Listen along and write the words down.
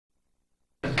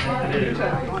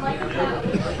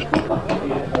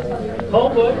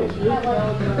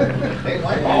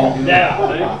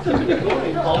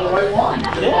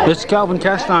This is Calvin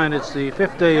Castine. It's the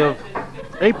 5th day of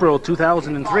April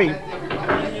 2003,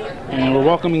 and we're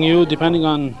welcoming you, depending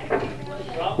on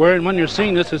where and when you're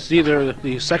seeing this. It's either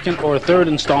the second or third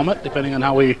installment, depending on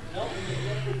how we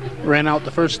ran out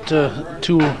the first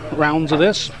 2 rounds of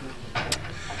this.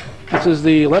 This is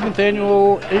the 11th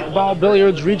annual 8-Ball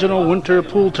Billiards Regional Winter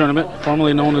Pool Tournament,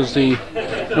 formerly known as the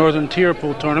Northern Tier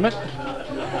Pool Tournament.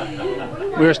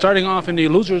 We're starting off in the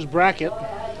losers bracket,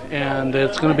 and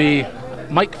it's going to be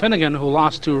Mike Finnegan, who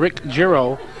lost to Rick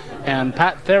Giro, and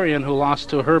Pat Therian, who lost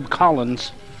to Herb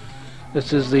Collins.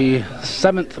 This is the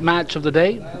 7th match of the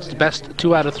day. It's the best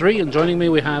 2 out of 3, and joining me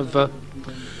we have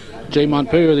Jay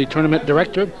Montpelier, the tournament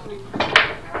director,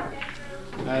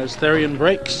 as Therian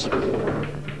breaks.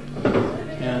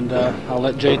 And I'll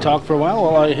let Jay talk for a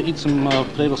while I eat some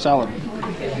potato salad.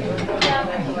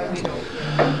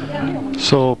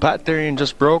 So Pat Therian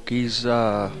just broke. He's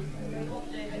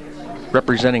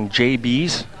representing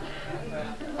JB's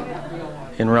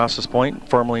in Ross's Point,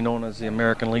 formerly known as the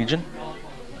American Legion.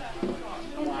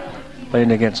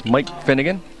 Playing against Mike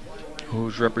Finnegan,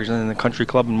 who's representing the Country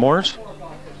Club in Moores.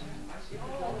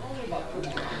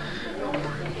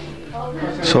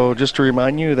 So just to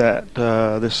remind you that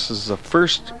this is the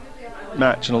first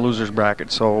match in the losers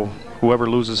bracket, so whoever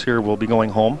loses here will be going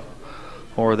home,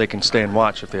 or they can stay and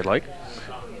watch if they'd like.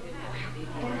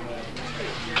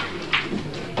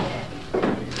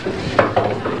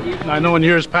 I know in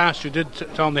years past you did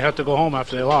tell them they had to go home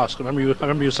after they lost. I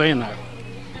remember you saying that.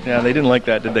 Yeah, they didn't like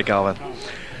that, did they, Calvin?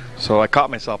 So I caught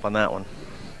myself on that one.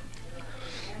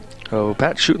 So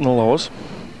Pat's shooting the lows.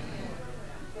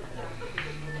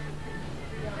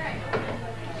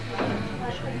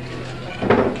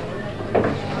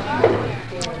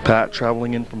 Pat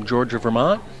traveling in from Georgia,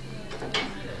 Vermont.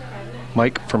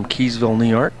 Mike from Keysville, New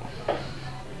York.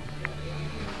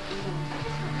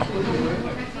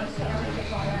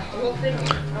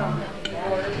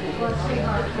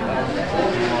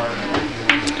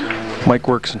 Mike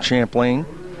works in Champlain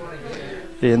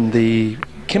in the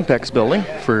Kimpex building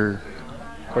for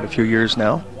quite a few years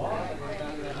now.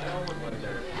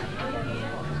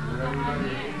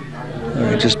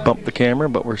 I just bumped the camera,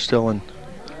 but we're still in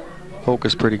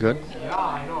focus pretty good.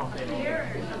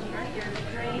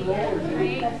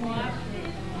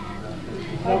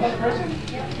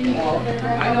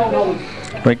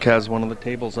 Mike has one of the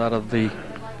tables out of the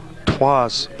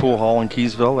Twas Pool Hall in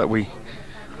Keysville that we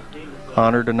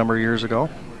honored a number of years ago.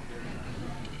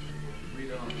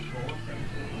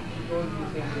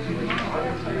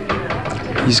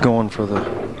 He's going for the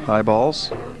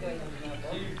eyeballs.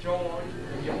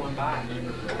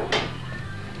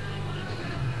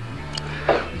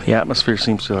 The atmosphere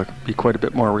seems to be quite a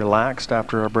bit more relaxed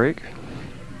after our break.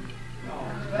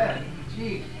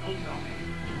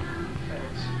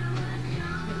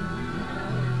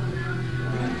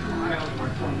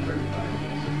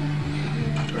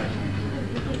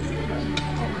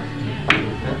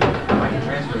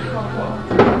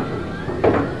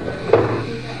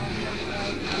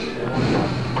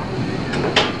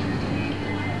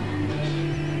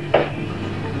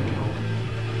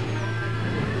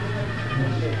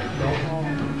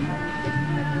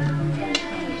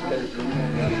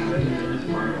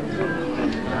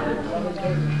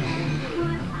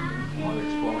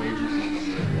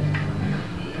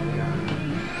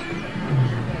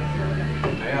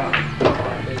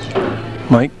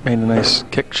 Mike made a nice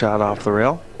kick shot off the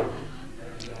rail.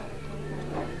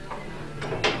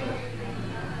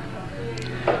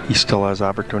 He still has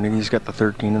opportunity. He's got the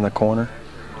 13 in the corner.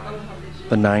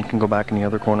 The 9 can go back in the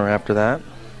other corner after that.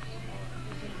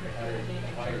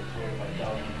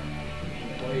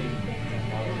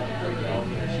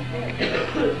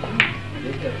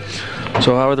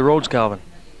 So how are the roads, Calvin?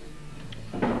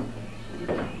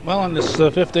 Well, on this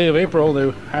 5th day of April,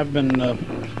 there have been a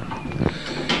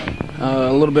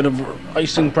little bit of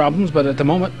icing problems, but at the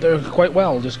moment they're quite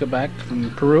well. Just got back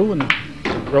from Peru, and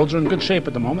the roads are in good shape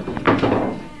at the moment.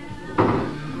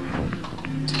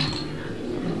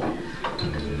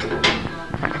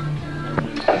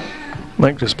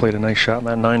 Mike just played a nice shot in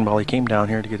that 9 ball. He came down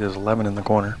here to get his 11 in the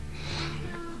corner.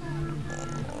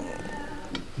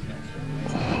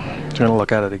 Trying to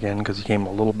look at it again because he came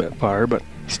a little bit far, but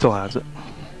he still has it.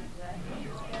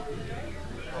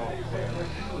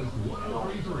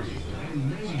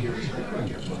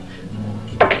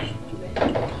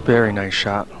 Very nice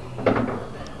shot.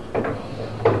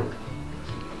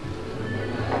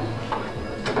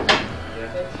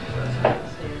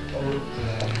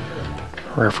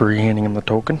 Referee handing him the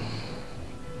token.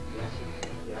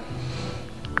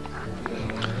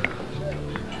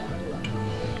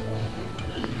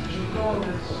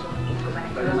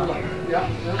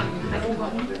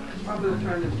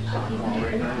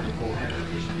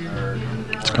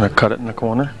 Gonna cut it in the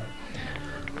corner.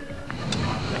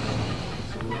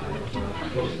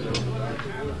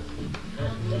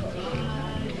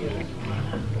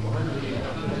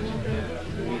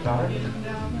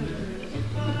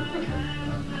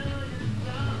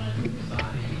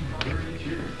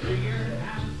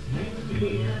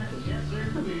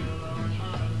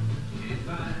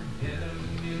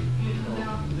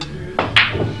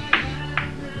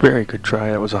 Very good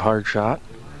try. That was a hard shot.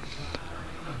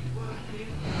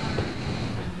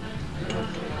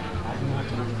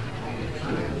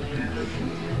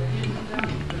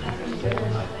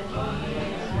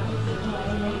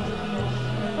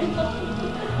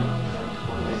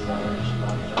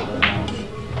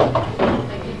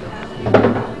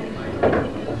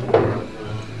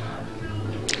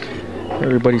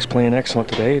 Everybody's playing excellent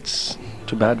today. It's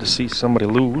too bad to see somebody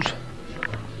lose.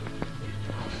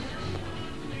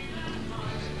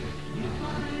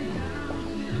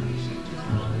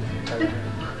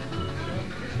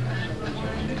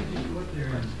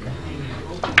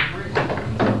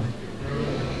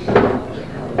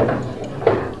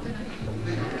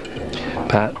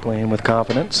 Pat playing with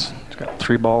confidence. He's got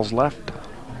 3 balls left.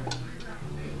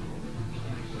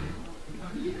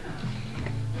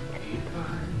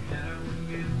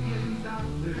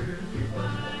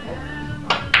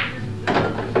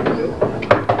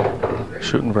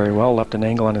 Shooting very well. Left an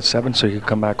angle on his 7, so he could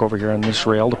come back over here on this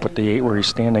rail to put the 8 where he's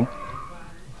standing.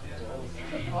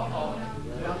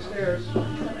 Downstairs.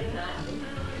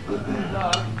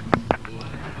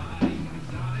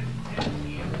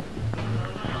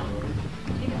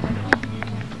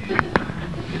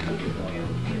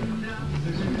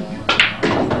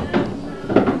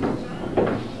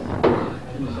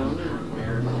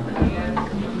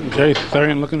 Okay,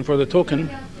 Therian looking for the token.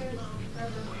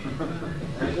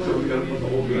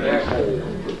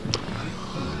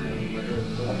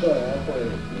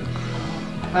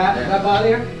 Pat, is that bother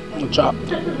you? Chop.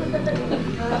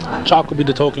 Chalk will be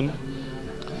the token.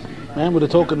 Man with the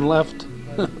token left.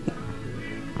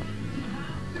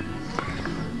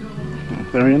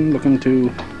 Therian looking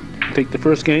to take the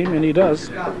first game, and he does.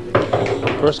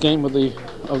 First game of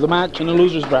the match in the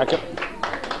losers bracket.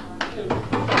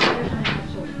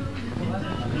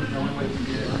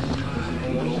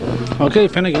 Okay,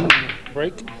 Finnegan,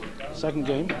 break. Second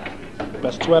game.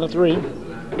 Best 2 out of 3.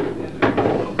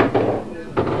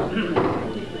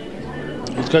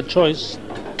 He's got choice.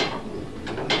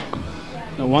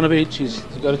 Now, 1 of each. He's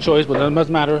got a choice, but that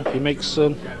doesn't matter. If he makes,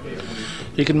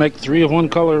 he can make 3 of one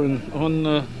color and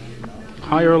one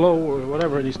high or low or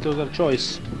whatever, and he's still got a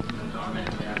choice.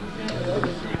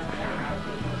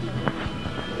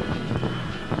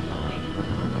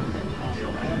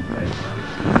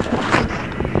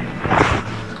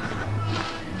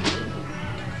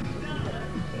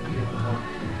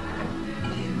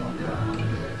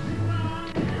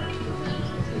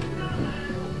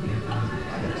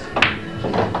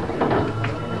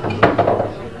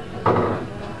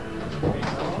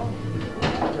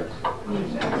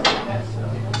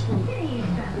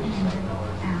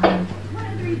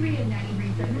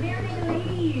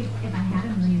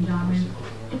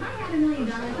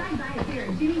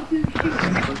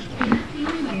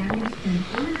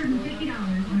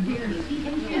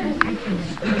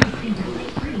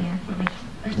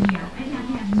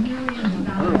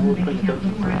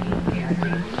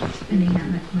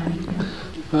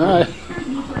 Alright.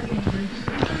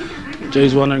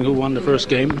 Jay's wondering who won the first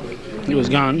game. He was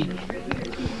gone.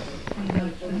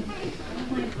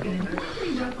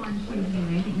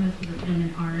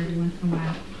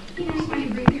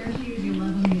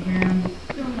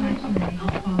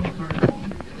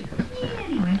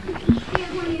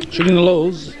 Shooting the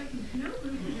lows.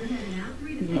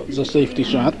 That was a safety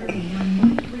shot.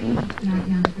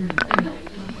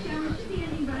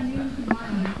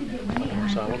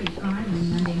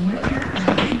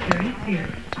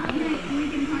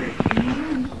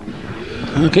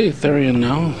 Okay, Therian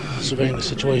now surveying the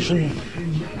situation.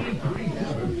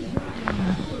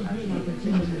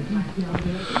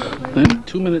 Then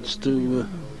 2 minutes to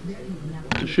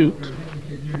shoot.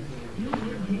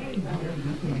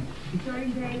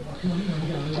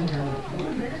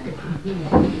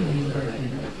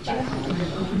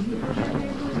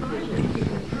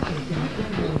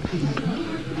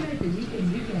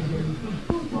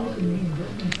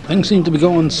 Things seem to be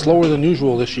going slower than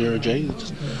usual this year, Jay.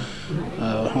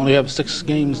 Only have 6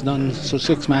 games done, so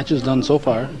 6 matches done so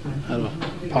far, out of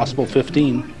possible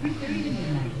 15.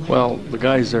 Well, the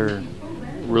guys are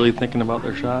really thinking about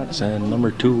their shots, and number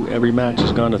 2, every match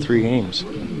has gone to 3 games.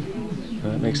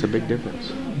 That makes a big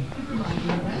difference.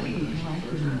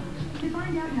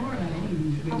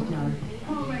 allowed.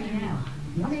 Call right now.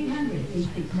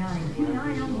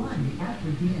 1-800-869-2901. Ask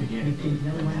for Gina. Extension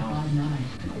 0159.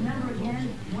 The number again,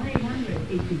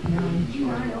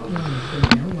 1-800-869-2901.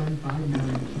 Extension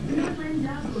 0159. The Northland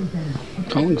Outdoor Center.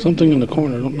 Calling something in the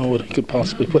corner. I don't know what he could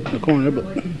possibly put in the corner,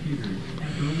 but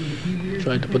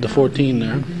tried to put the 14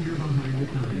 there.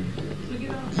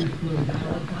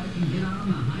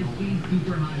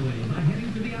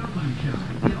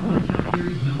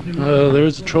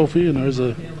 There's a trophy, and there's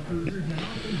a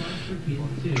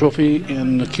trophy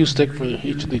and a cue stick for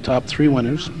each of the top 3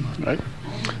 winners, right?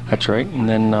 That's right. And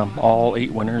then all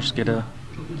 8 winners get a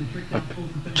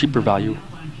cheaper value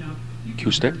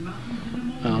cue stick.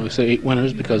 We say 8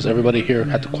 winners because everybody here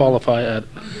had to qualify at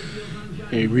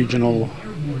a regional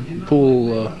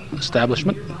pool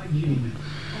establishment.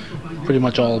 Pretty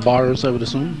much all bars, I would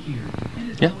assume.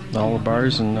 Yeah, all the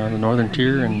bars in the Northern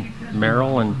Tier and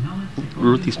Merrill and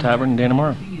Ruthie's Tavern in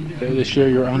Dannemora. Okay, this year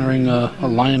you're honoring a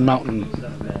Lion Mountain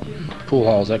pool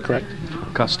hall, is that correct?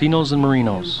 Costinos and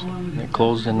Marinos. It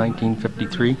closed in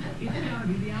 1953.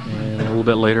 And a little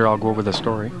bit later I'll go over the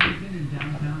story.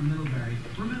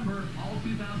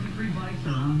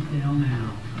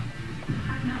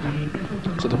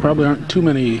 So there probably aren't too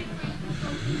many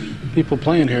people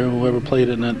playing here who ever played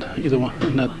in that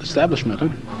in that establishment, huh?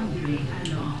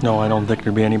 No, I don't think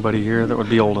there'd be anybody here that would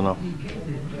be old enough.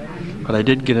 But I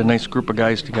did get a nice group of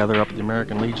guys together up at the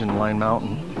American Legion in Lion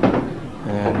Mountain,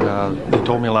 and they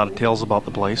told me a lot of tales about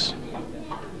the place.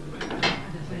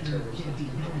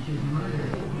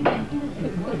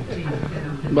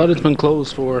 But it's been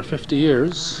closed for 50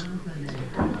 years.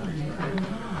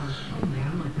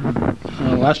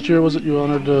 Last year, was it you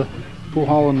honored the pool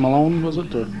hall in Malone, was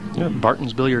it? Or? Yeah,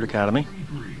 Barton's Billiard Academy.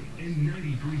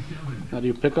 Now, do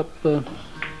you pick up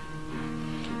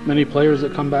many players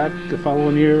that come back the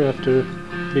following year after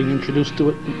being introduced to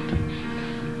it?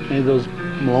 Any of those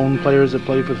Malone players that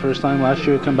played for the first time last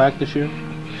year come back this year?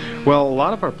 Well, a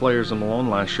lot of our players in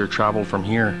Malone last year traveled from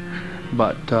here,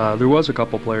 but there was a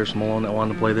couple players from Malone that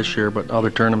wanted to play this year, but other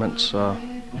tournaments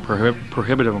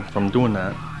prohibited them from doing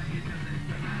that.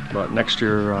 But next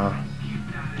year,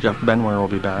 Jeff Benware will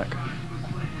be back.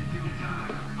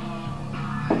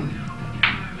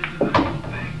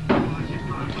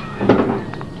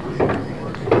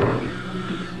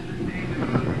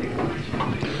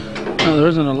 Now, there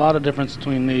isn't a lot of difference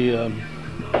between the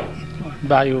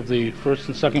value of the first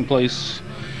and second place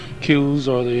cues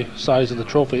or the size of the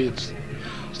trophy. It's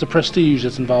the prestige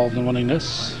that's involved in winning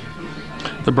this.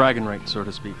 The bragging rights, so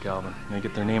to speak, Calvin. They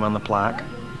get their name on the plaque.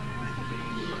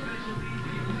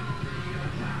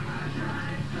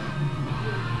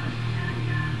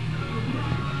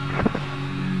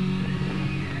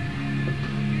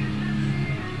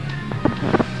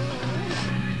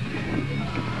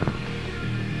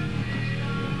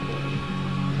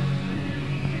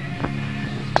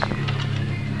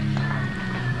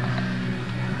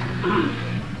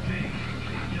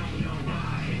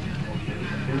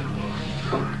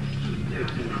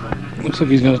 Looks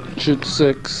like he's going to shoot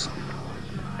 6.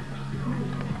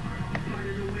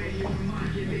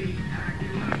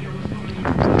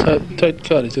 Tight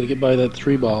cut. He's going to get by that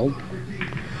 3 ball.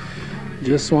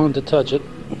 Just wanted to touch it.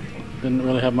 Didn't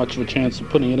really have much of a chance of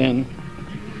putting it in.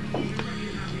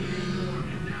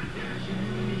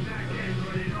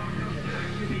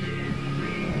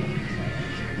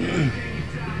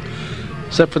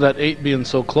 Except for that 8 being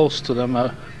so close to them,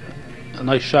 a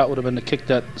nice shot would have been to kick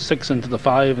that 6 into the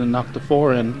 5 and knock the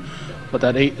 4 in, but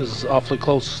that 8 is awfully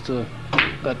close to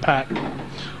that pack.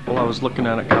 Well, I was looking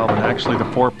at it, Calvin. Actually, the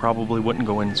 4 probably wouldn't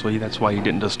go in, so that's why he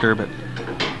didn't disturb it.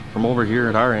 From over here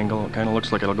at our angle, it kind of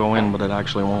looks like it'll go in, but it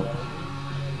actually won't.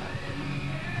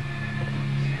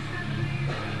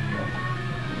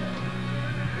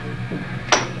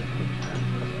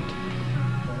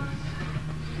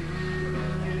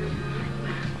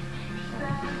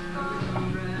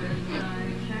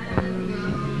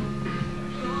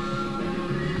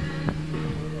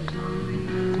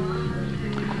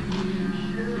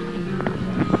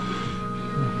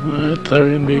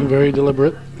 Therian being very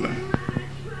deliberate.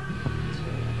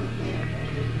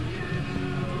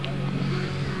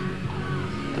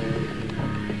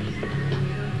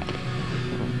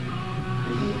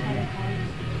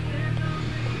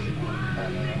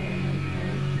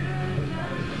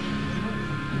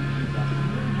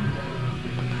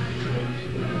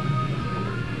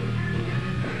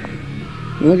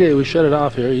 Okay, we shut it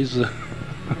off here. He's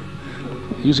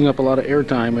using up a lot of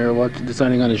airtime here while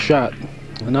deciding on his shot.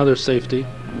 Another safety.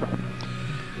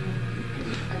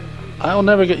 I'll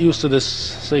never get used to this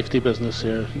safety business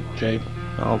here, Jay.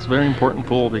 Well, it's a very important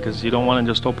pool because you don't want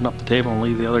to just open up the table and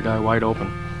leave the other guy wide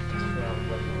open.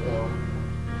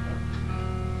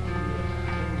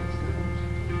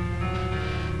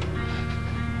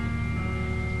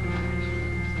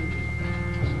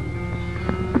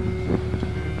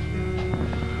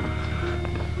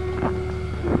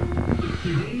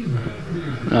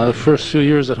 The first few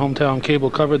years that Hometown Cable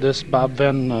covered this, Bob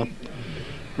Venn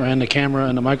ran the camera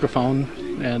and the microphone,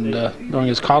 and during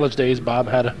his college days, Bob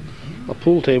had a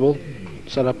pool table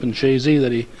set up in Chazy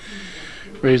that he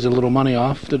raised a little money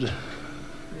off.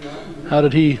 How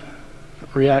did he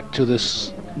react to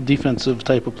this defensive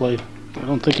type of play? I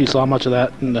don't think he saw much of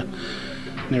that in the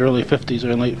early 50s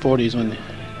or in late 40s when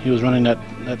he was running the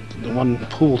one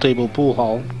pool table pool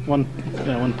hall. One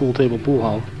pool table pool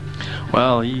hall.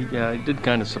 Well, it did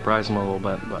kind of surprise him a little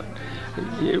bit, but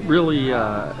it really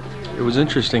it was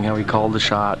interesting how he called the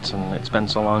shots, and it's been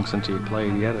so long since he had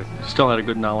played. He still had a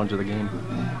good knowledge of the game.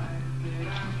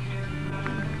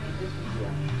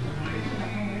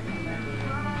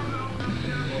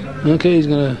 Okay, he's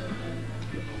gonna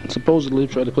supposedly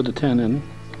try to put the 10 in.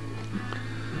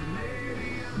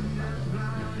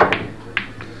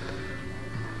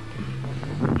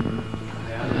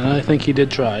 And I think he did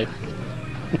try.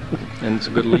 And it's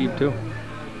a good lead, too.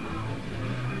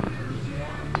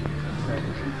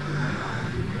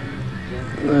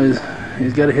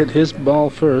 He's got to hit his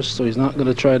ball first, so he's not going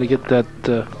to try to get that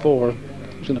 4.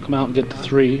 He's going to come out and get the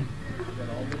 3.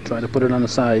 Try to put it on the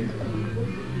side.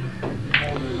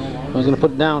 I was going to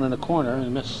put it down in the corner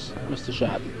and miss the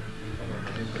shot.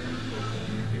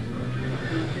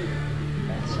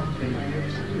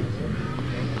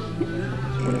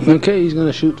 Okay, he's going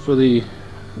to shoot for the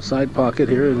side pocket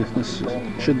here. This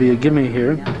should be a gimme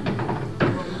here.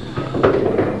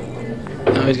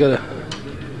 Now he's got a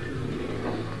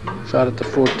shot at the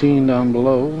 14 down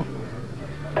below.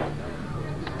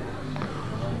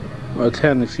 Or a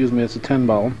 10, excuse me, it's a 10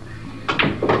 ball.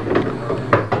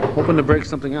 Hoping to break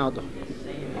something out.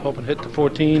 Hoping to hit the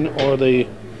 14 or the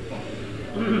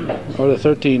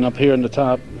 13 up here in the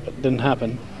top. But didn't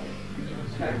happen.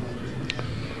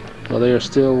 Well, they are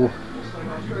still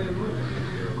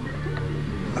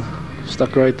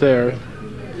stuck right there.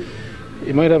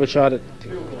 You might have a shot at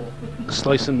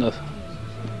slicing the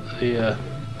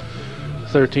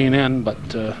 13 in, but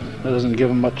that doesn't give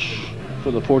him much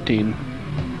for the 14.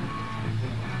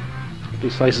 If he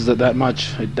slices it that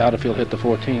much, I doubt if he'll hit the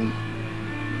 14,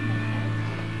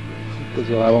 because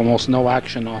he'll have almost no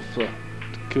action off the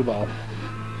cue ball.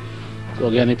 So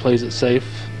again, he plays it safe.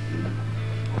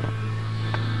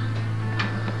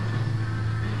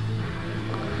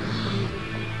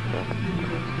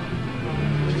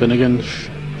 Finnegan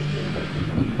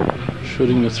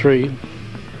shooting the 3.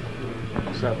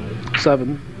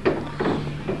 7.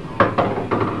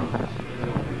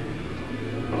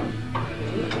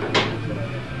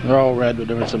 They're all red, what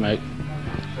difference it make?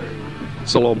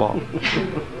 It's a low ball.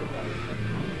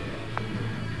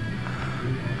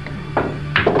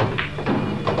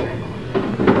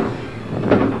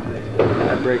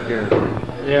 That break there.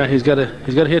 Yeah, he's got to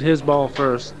hit his ball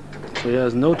first, so he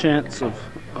has no chance of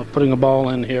putting a ball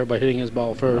in here by hitting his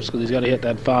ball first, because he's got to hit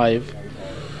that 5.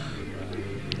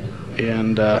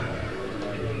 And I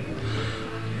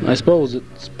suppose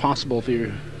it's possible if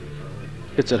he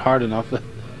hits it hard enough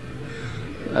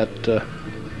that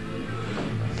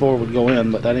 4 would go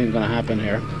in, but that ain't going to happen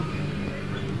here.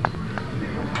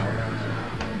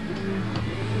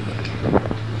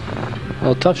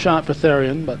 Well, tough shot for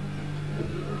Therian, but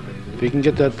if he can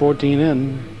get that 14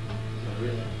 in.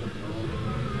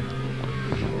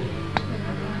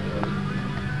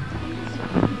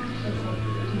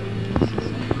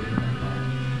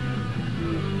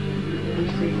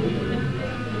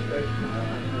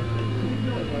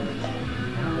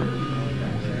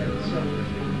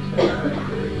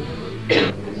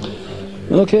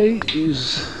 Okay,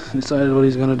 he's decided what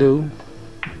he's going to do.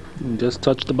 Just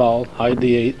touch the ball, hide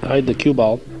the cue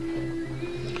ball.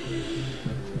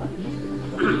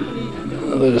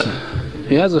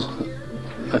 He has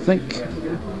I think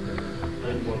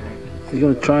he's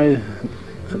going to try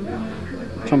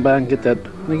come back and get that.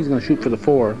 I think he's going to shoot for the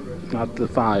 4, not the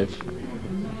 5.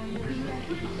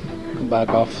 Come back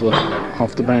off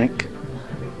the bank.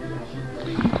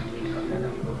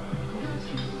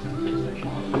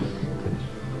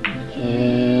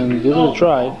 And give it a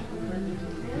try.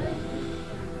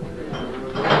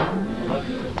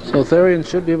 So Therian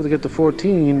should be able to get the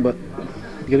 14, but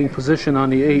getting position on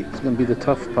the 8 is going to be the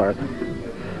tough part.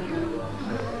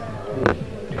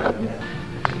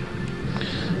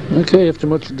 Okay, after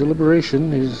much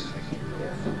deliberation, he's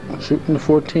shooting the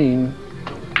 14.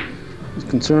 His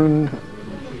concern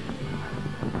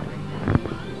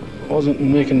wasn't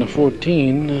in making the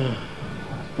 14,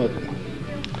 but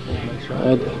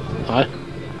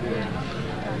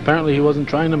apparently he wasn't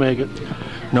trying to make it.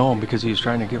 No, because he's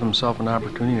trying to give himself an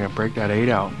opportunity to break that 8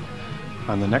 out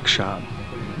on the next shot.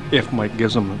 If Mike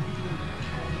gives him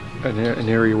an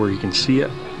area where he can see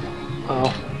it. Oh,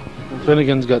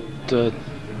 Finnegan's got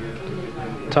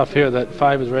tough here. That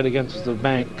 5 is right against the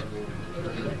bank.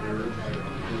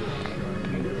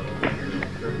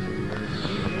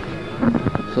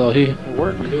 So he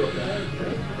Work.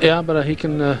 yeah, but he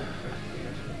can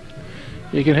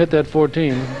hit that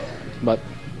 14. But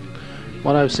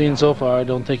what I've seen so far, I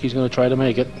don't think he's going to try to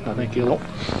make it. I think he's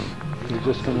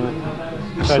just going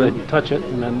to try to touch it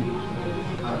and then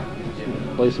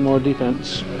play some more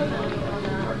defense.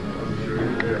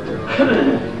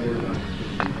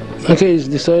 Okay, he's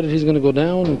decided he's going to go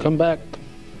down and come back.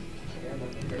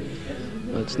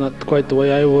 That's not quite the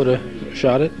way I would have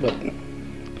shot it, but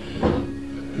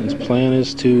his plan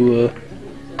is to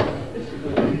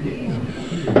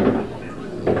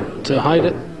hide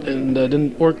it, and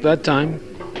didn't work that time.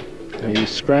 He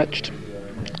scratched,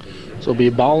 so it'll be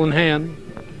a ball in hand.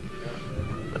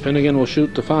 Finnegan will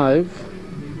shoot the 5,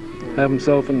 have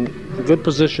himself in a good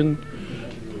position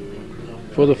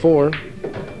for the 4.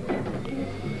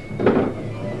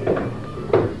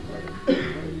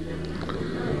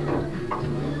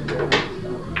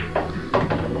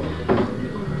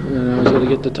 And now he's got to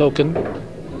get the token.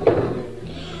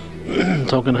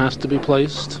 Token has to be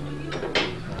placed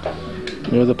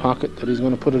near the pocket that he's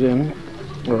going to put it in,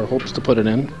 or hopes to put it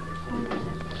in.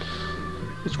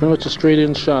 It's pretty much a straight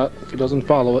in shot. If he doesn't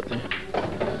follow it,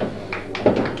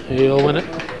 he'll win it.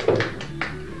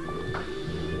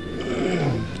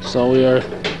 So we are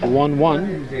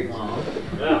 1-1.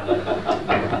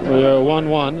 We are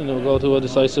 1-1, and we'll go to a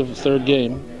decisive 3rd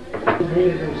game.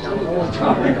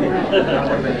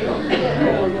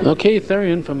 Okay,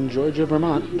 Therian from Georgia,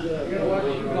 Vermont.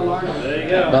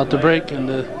 About to break in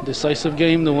the decisive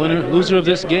game. The loser of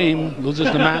this game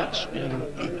loses the match and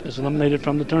is eliminated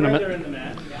from the tournament.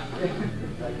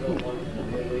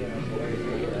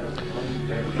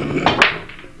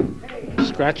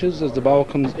 Scratches as the ball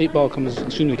comes, the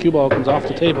cue ball comes off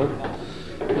the table.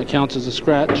 It counts as a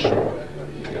scratch.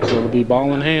 So it'll be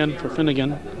ball in hand for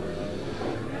Finnegan.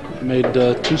 He made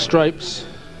 2 stripes.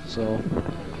 So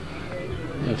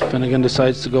if Finnegan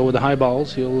decides to go with the high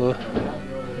balls, he'll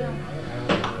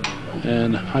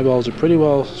and high balls are pretty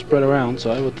well spread around,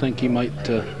 so I would think he might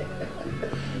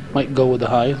go with the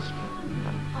highs.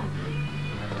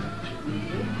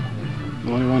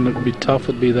 The only one that would be tough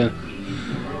would be the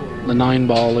 9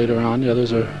 ball later on. The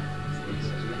others are.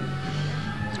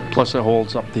 Plus it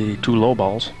holds up the 2 low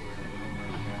balls.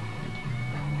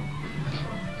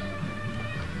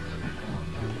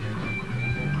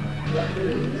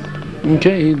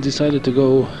 Okay, he decided to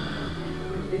go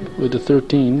with the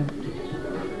 13.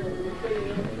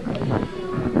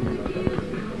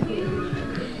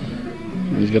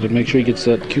 He's got to make sure he gets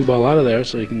that cue ball out of there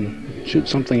so he can shoot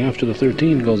something after the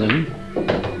 13 goes in.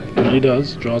 And he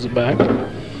does, draws it back.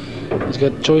 He's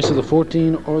got a choice of the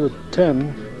 14 or the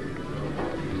 10.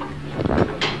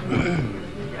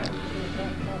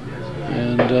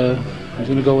 And he's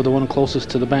going to go with the one closest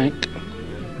to the bank.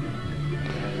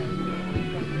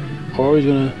 Or he's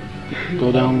going to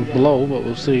go down below, but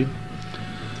we'll see.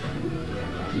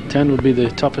 The 10 would be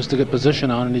the toughest to get position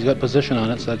on, and he's got position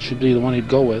on it, so that should be the one he'd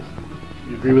go with.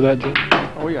 You agree with that, Joe?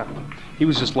 Oh yeah. He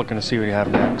was just looking to see what he had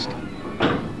next.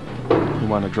 He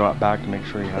wanted to draw it back to make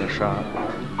sure he had a shot.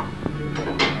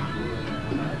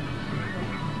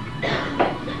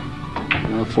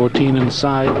 Now 14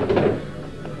 inside.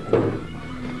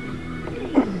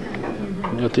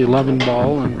 We got the 11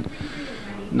 ball, and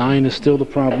 9 is still the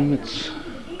problem. It's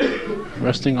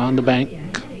resting on the bank.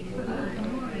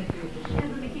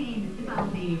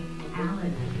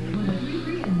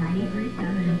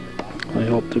 I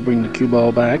hope to bring the cue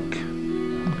ball back. He's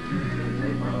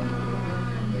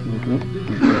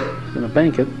going to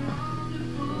bank it.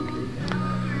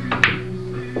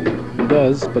 He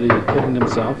does, but he's hitting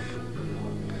himself.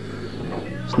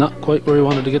 It's not quite where he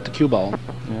wanted to get the cue ball.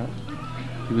 Yeah.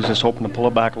 He was just hoping to pull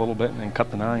it back a little bit and then cut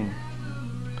the 9.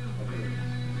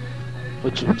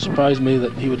 Which surprised me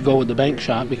that he would go with the bank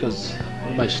shot, because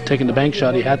by taking the bank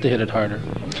shot he had to hit it harder.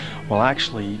 Well,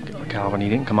 actually, Calvin, he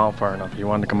didn't come out far enough. He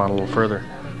wanted to come out a little further,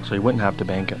 so he wouldn't have to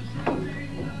bank it.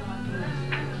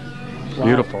 Wow.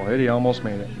 Beautiful. He almost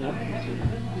made it. Yep.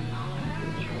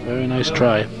 Very nice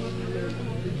try.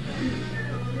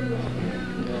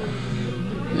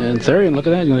 And Therian, look at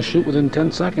that, he's going to shoot within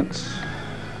 10 seconds.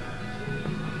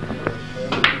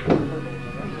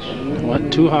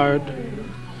 Went too hard.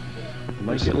 He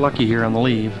might get lucky here on the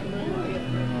leave.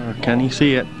 Or can he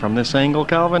see it from this angle,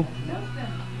 Calvin?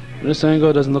 This angle,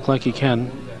 it doesn't look like he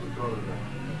can.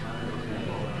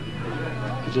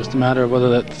 It's just a matter of whether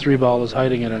that 3 ball is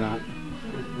hiding it or not.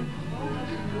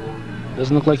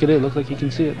 Doesn't look like it is. Looks like he can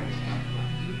see it.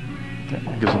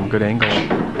 Gives him a good angle.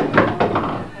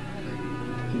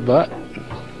 But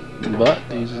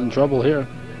he's in trouble here.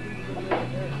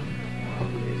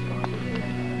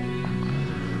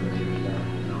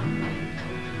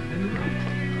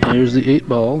 Here's the 8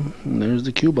 ball, and there's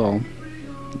the cue ball.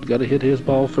 He's got to hit his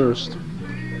ball first.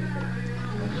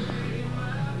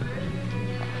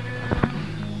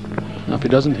 Now, if he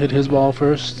doesn't hit his ball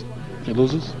first, he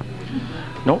loses?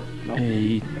 Nope.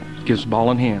 He gives ball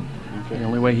in hand. Okay. The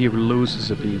only way he would lose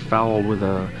is if he fouled with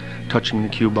touching the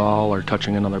cue ball or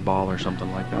touching another ball or something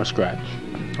like that. Or a scratch.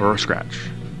 Or a scratch.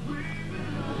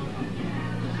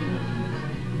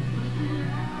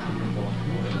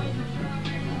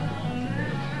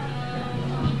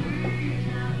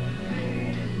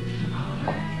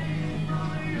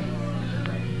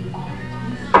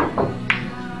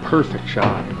 Perfect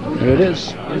shot. There it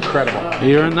is. Incredible.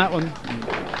 He earned that one.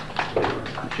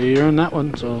 He earned that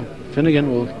one. So Finnegan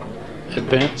will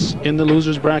advance in the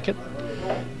loser's bracket,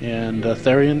 and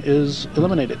Therian is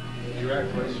eliminated.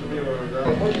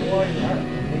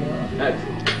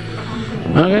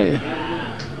 Okay.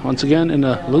 Once again in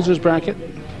the loser's bracket,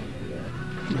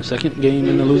 the second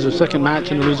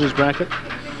match in the loser's bracket,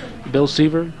 Bill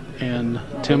Seaver and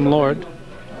Tim Lord.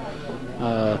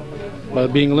 By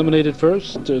being eliminated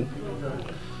first,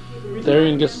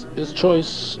 Therian gets his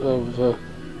choice of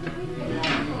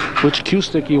which cue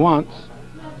stick he wants.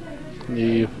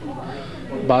 The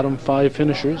bottom 5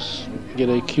 finishers get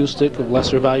a cue stick of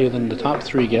lesser value than the top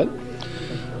 3 get.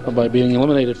 But by being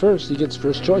eliminated first, he gets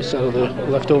first choice out of the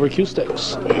leftover cue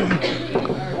sticks.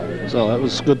 So that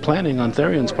was good planning on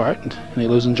Therian's part. And he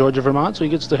lives in Georgia, Vermont, so he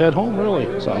gets to head home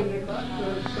early. So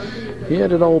he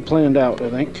had it all planned out, I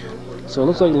think. So it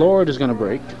looks like Lord is going to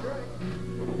break.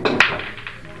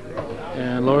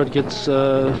 And Lord gets,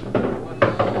 I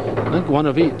think, one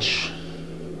of each.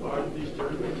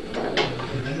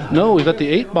 No, he got the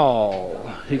 8 ball.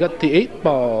 He got the 8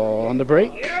 ball on the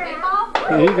break. He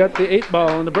got the 8 ball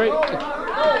on the break.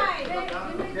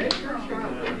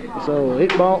 So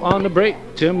 8 ball on the break.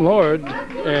 Tim Lord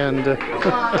and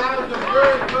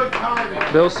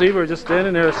Bill Seaver just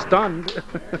standing there stunned.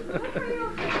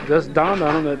 Just dawned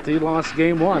on him that he lost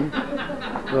game 1.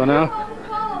 So now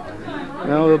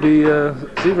it'll be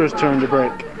Seaver's turn to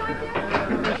break.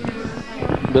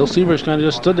 Bill Seaver's kind of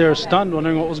just stood there stunned,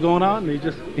 wondering what was going on, and he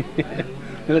just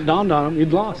and it dawned on him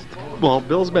he'd lost. Well,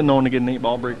 Bill's been known to get an 8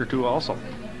 ball breaker too, also.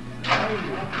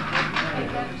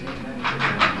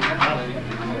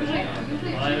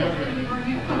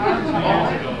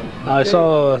 I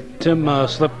saw Tim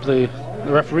slip the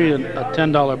referee a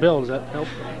 $10 bill. Does that help?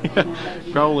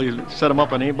 Probably set him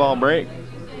up an 8 ball break.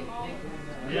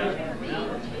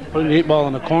 Putting the 8 ball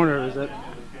in the corner, is that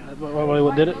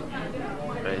what did it?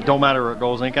 It don't matter where it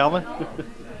goes, ain't Calvin?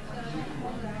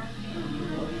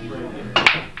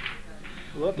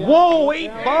 Whoa,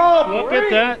 8 ball break! Look at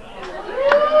that.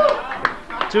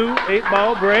 2 8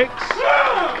 ball breaks.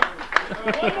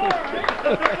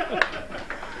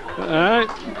 Alright,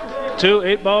 2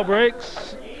 8 ball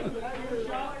breaks.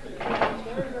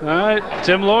 Alright,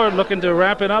 Tim Lord looking to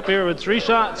wrap it up here with 3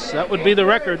 shots. That would be the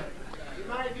record.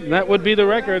 That would be the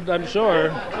record, I'm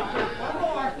sure.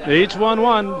 Each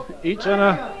won, each on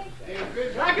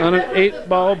an 8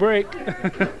 ball break.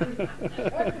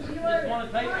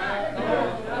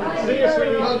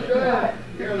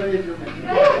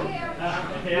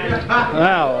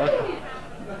 Wow,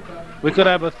 we could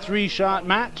have a 3-shot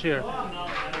match here.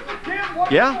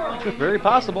 Yeah, very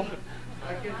possible.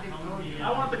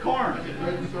 I want the corn.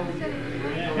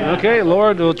 Okay,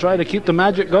 Lord will try to keep the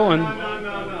magic going.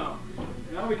 No.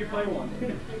 Now we can play one.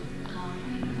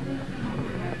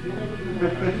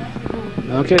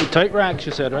 Okay, tight racks,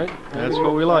 you said, right? That's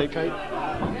what we like. And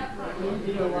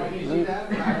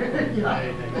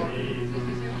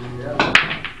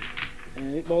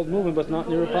 8 ball's moving, but not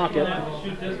near a pocket.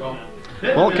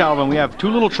 Well, Calvin, we have 2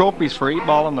 little trophies for 8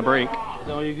 ball on the break.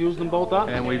 So you've used them both up?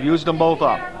 And we've used them both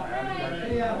up.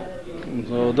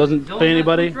 So it doesn't pay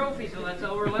anybody? Trophy, so that's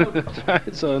all we're allowed. That's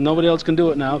right, so nobody else can do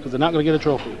it now because they're not going to get a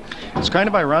trophy. It's kind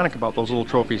of ironic about those little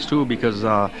trophies too, because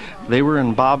they were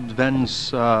in Bob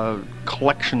Ven's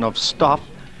collection of stuff,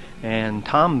 and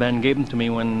Tom Ben gave them to me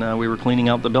when we were cleaning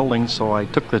out the building, so I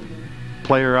took the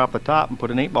player off the top and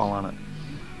put an 8 ball on it.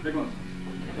 Big one.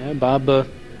 Yeah, Bob,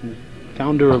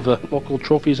 founder of local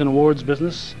trophies and awards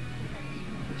business,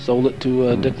 sold it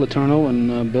to Dick Letourneau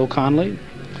and Bill Conley.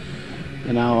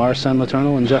 And now Arsene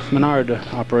Letourneau and Jeff Menard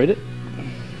operate it.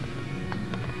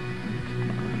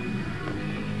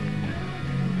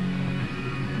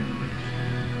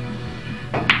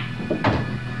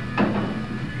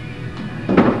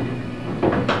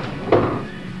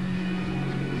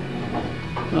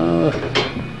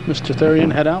 Mr.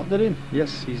 Therian head out, did he?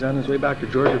 Yes, he's on his way back to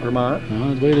Georgia, Vermont.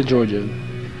 On his way to Georgia.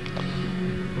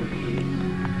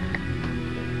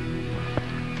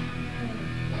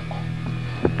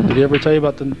 Did he ever tell you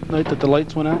about the night that the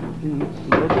lights went out in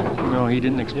Georgia? No, he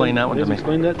didn't explain that one to me.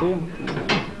 Explain that to you?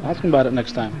 Ask him about it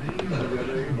next time.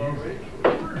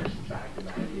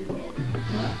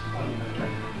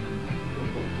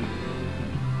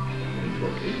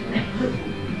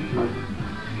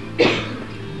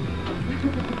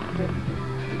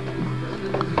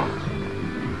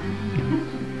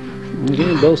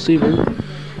 Okay, Bill Seaver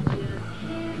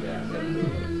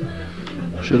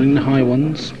shooting the high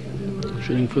ones,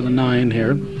 shooting for the 9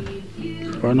 here,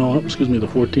 or no, excuse me, the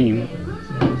 14.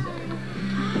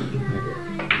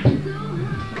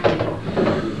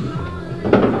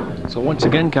 So once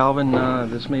again, Calvin,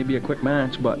 this may be a quick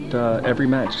match, but every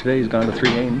match today has gone to 3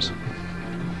 games.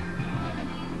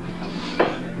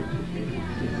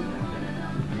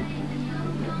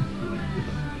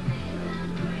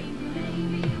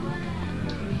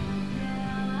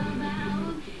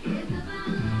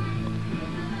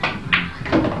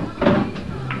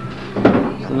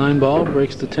 The 9 ball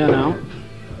breaks the 10 out.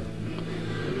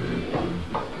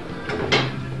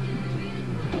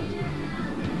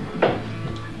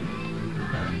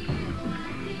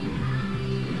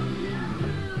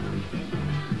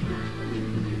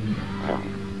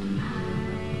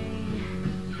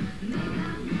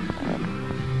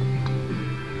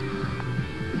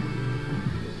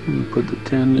 And put the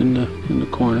 10 in the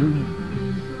corner.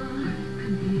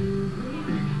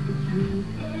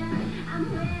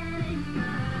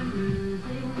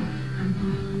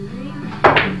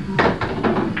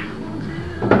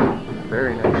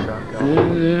 Very nice shot,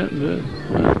 Yeah,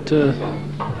 but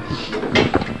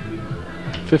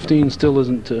 15 still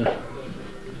isn't,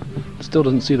 still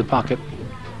doesn't see the pocket,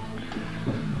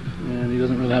 and he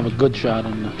doesn't really have a good shot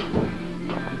on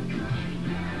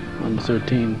the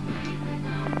 13.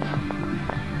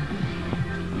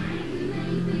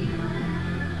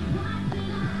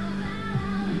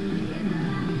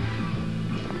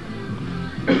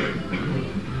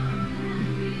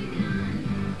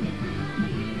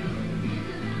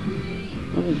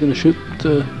 He's going to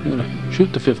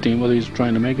shoot the 15, whether he's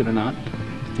trying to make it or not.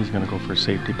 He's going to go for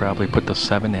safety, probably put the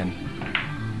 7 in.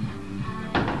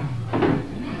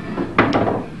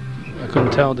 I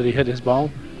couldn't tell. Did he hit his ball?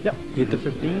 Yep, he hit the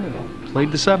 15 and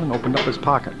played the 7, opened up his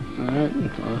pocket. All right,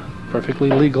 perfectly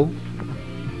legal.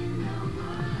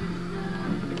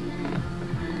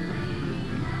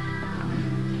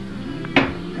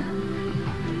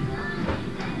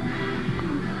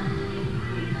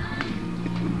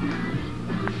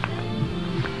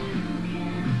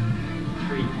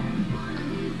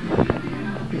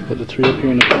 Put the 3 up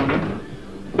here in the corner.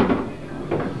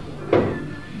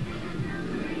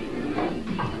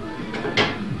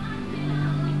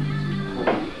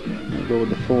 I'll go with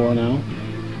the 4 now.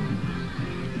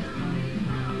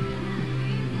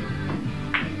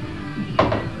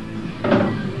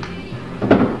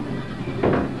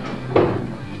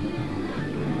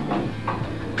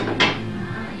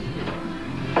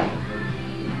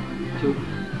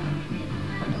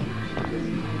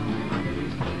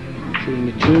 Shooting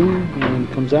the 2 and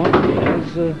comes out. He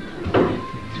has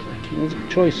a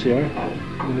choice here.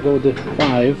 I'm going to go with the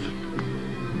 5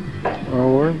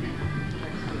 or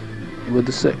with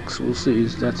the 6. We'll see.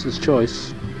 That's his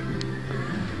choice.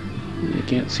 You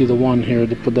can't see the 1 here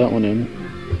to put that one in.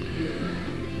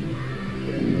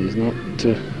 And he's not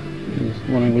he's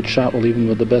wondering which shot will leave him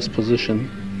with the best position.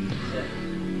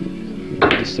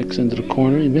 Put the 6 into the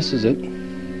corner. He misses it.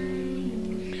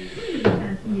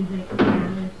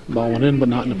 Ball went in, but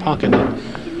not in the pocket.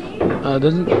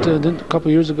 Didn't a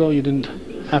couple years ago you didn't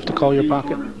have to call your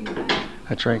pocket?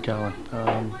 That's right, Calvin.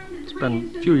 It's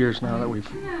been a few years now that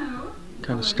we've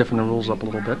kind of stiffened the rules up a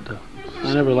little bit.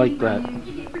 I never liked that.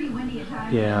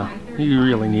 Yeah, you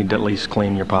really need to at least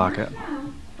clean your pocket.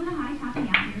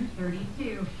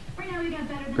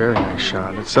 Very nice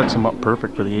shot. It sets him up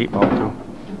perfect for the 8 ball too.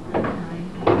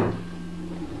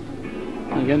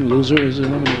 Again, loser is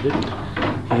eliminated.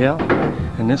 Yeah,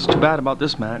 and it's too bad about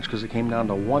this match because it came down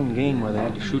to 1 game where they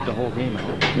had to shoot the whole game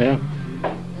out. Yeah.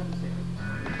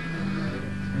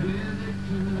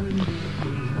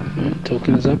 Alright,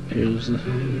 token is up. Here's the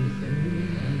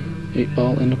 8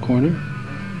 ball in the corner.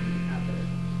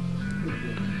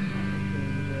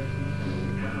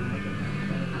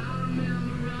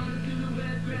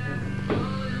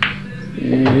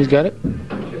 And he's got it.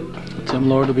 Tim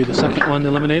Lord will be the second one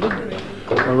eliminated.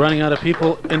 We're running out of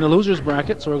people in the losers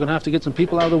bracket, so we're going to have to get some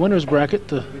people out of the winners bracket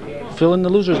to fill in the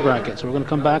losers bracket. So we're going to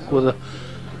come back with a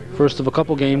First of a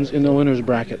couple games in the winner's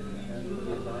bracket.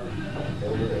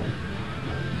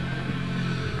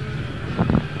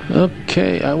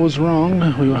 Okay, I was wrong.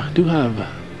 We do have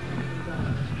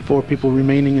 4 people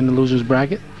remaining in the loser's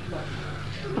bracket.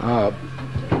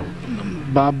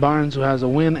 Bob Barnes, who has a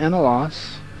win and a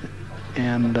loss,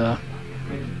 and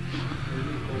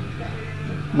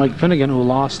Mike Finnegan, who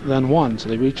lost then won. So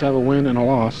they each have a win and a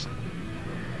loss.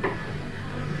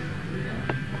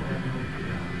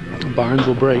 Barnes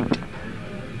will break.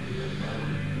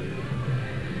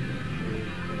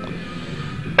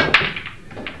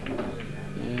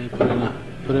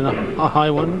 Put in a high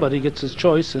one, but he gets his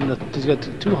choice, and he's got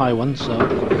 2 high ones, so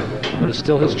but it's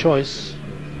still his choice.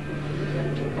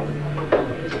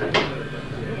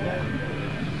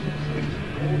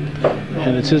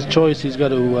 And it's his choice. He's got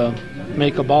to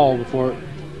make a ball before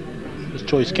his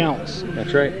choice counts.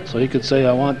 That's right. So he could say,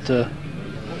 I want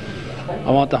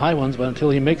the high ones, but until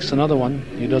he makes another one,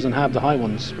 he doesn't have the high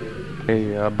ones.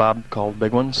 Hey, Bob called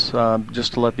big ones.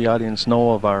 Just to let the audience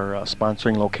know of our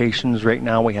sponsoring locations, right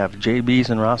now we have JB's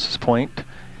in Ross's Point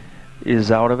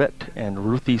is out of it, and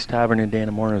Ruthie's Tavern in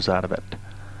Dannemora is out of it.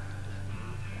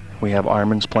 We have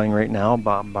Armin's playing right now,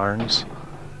 Bob Barnes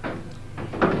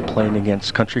playing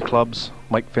against Country Club's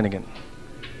Mike Finnegan.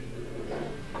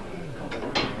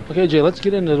 Okay, Jay, let's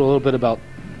get into a little bit about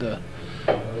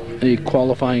the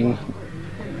qualifying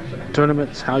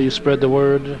tournaments, how you spread the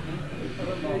word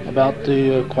about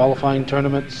the qualifying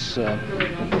tournaments.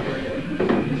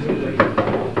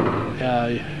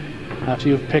 After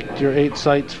you've picked your 8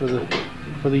 sites for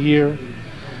the year,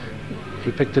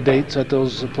 you pick the dates at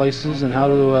those places, and how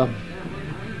do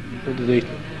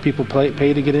people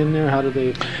pay to get in there? How do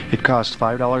they? It costs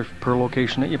 $5 per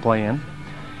location that you play in,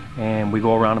 and we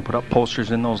go around and put up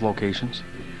posters in those locations.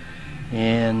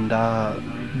 And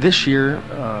this year,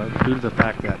 due to the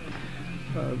fact that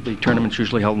the tournament's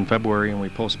usually held in February and we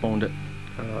postponed it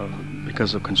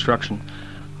because of construction,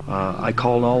 I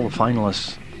called all the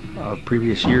finalists of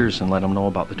previous years and let them know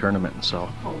about the tournament. So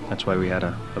that's why we had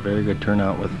a very good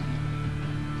turnout with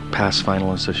past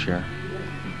finalists this year.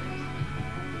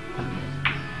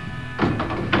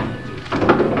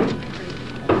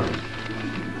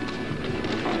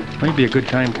 Might be a good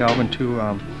time, Calvin,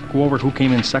 to go over who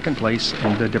came in second place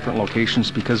in the different locations,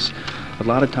 because a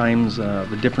lot of times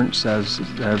the difference, as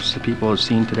the people have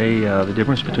seen today, the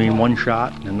difference between one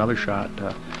shot and another shot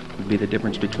would be the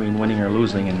difference between winning or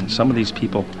losing. And some of these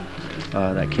people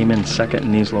that came in second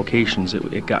in these locations,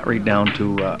 it got right down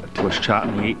to a shot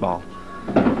in the 8-ball.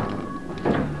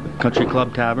 Country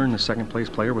Club Tavern, the second place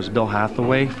player was Bill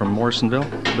Hathaway from Morrisonville.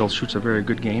 Bill shoots a very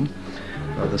good game.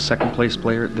 The second place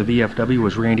player at the VFW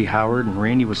was Randy Howard, and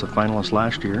Randy was a finalist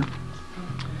last year.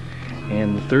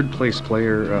 And the third place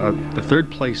player, the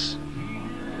third place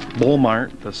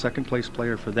Bullmart, the second place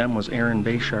player for them was Aaron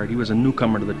Bayshard. He was a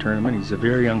newcomer to the tournament. He's a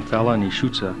very young fella, and he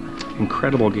shoots an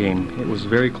incredible game. It was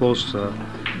very close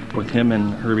with him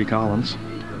and Herbie Collins.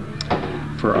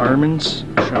 For Armin's,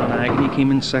 Sean Agnew came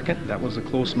in second. That was a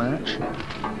close match.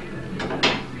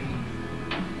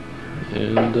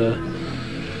 And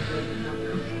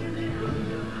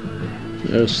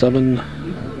there's 7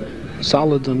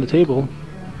 solids on the table.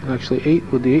 Actually 8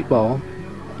 with the 8-ball.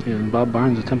 And Bob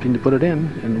Barnes attempting to put it in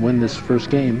and win this first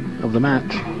game of the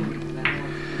match.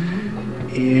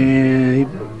 And he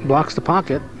blocks the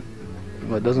pocket,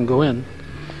 but doesn't go in.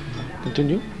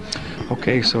 Continue.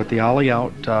 Okay, so at the ollie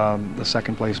out, the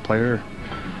second place player,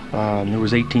 there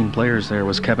was 18 players there,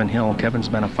 was Kevin Hill. Kevin's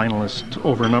been a finalist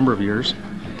over a number of years.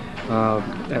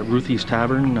 At Ruthie's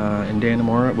Tavern in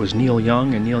Dannemora, it was Neil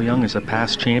Young, and Neil Young is a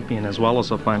past champion as well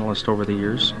as a finalist over the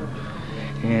years.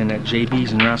 And at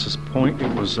JB's in Ross's Point,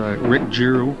 it was Rick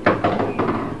Giroux,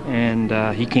 and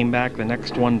he came back the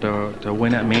next one to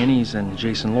win at Manny's, and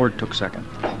Jason Lord took second.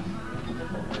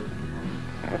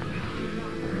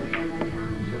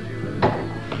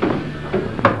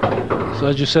 So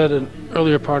as you said in an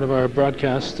earlier part of our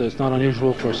broadcast, it's not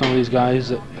unusual for some of these guys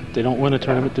that they don't win a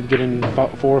tournament to get in 4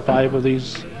 or 5 of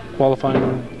these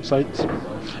qualifying sites.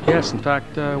 Yes, in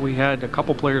fact, we had a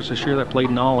couple players this year that played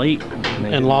in all 8.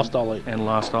 And lost all 8. And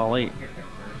lost all 8.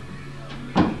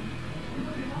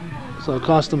 So it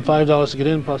cost them $5 to get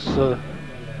in, plus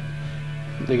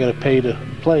they got to pay to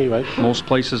play, right? Most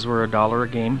places were $1 a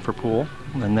game for pool,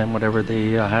 and then whatever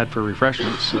they had for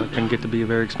refreshments. It can get to be a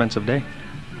very expensive day.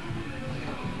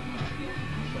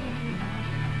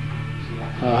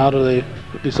 How do they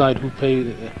decide who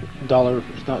paid $1?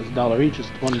 It's not $1 each; it's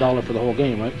 $1 for the whole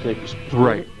game, right?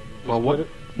 Right. Well,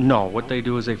 what they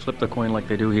do is they flip the coin like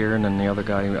they do here, and then the other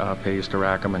guy pays to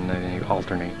rack them, and they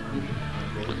alternate.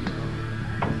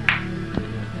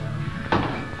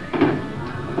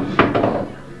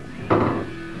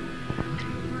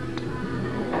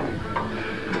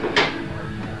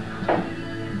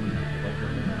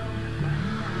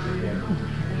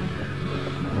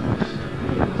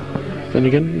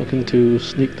 Finnegan looking to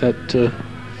sneak that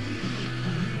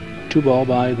 2-ball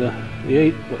by the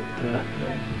 8, but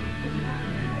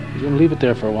he's going to leave it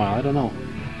there for a while. I don't know.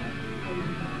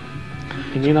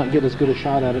 He may not get as good a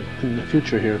shot at it in the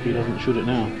future here if he doesn't shoot it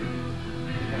now.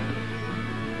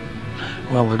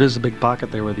 Well, it is a big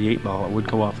pocket there with the 8-ball. It would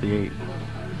go off the 8.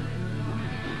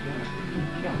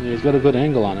 Yeah, he's got a good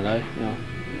angle on it.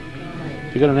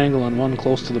 If you got an angle on one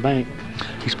close to the bank,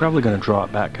 he's probably going to draw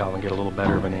it back, Cal, and get a little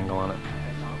better of an angle on it.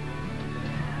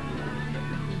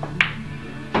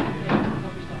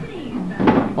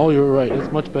 Oh, you're right.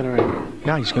 It's much better angle.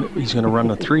 Yeah, he's gonna run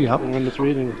the 3 up, Run the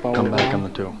 3, then follow come it back down.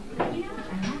 on the 2.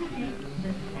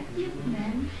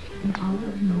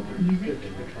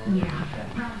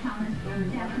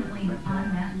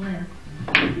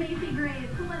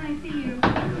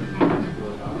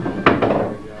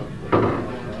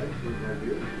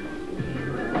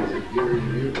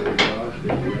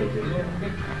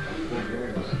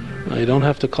 You don't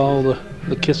have to call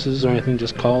the kisses or anything,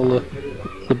 just call the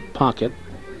pocket.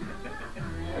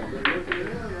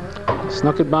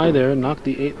 Snuck it by there and knocked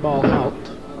the 8-ball out.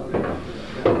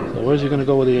 So where's he going to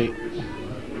go with the 8?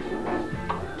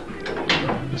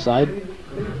 The side?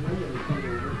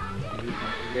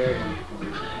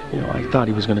 You know, I thought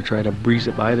he was going to try to breeze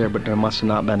it by there, but there must have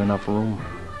not been enough room.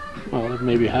 Well, there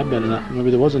maybe had been enough.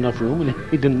 Maybe there was enough room and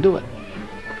he didn't do it.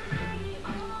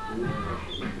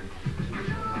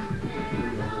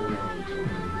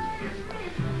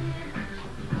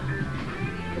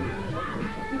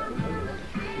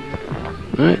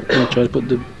 Alright, I'll try to put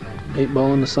the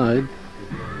 8-ball on the side.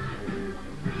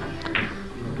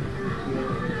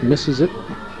 Misses it.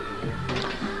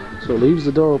 So leaves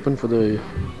the door open for the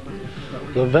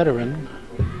veteran,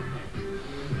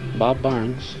 Bob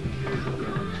Barnes.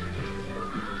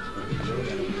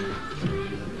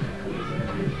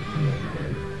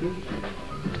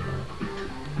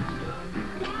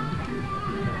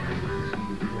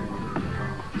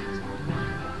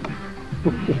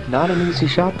 Not an easy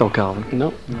shot though, Calvin.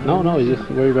 No, he's just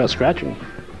worried about scratching.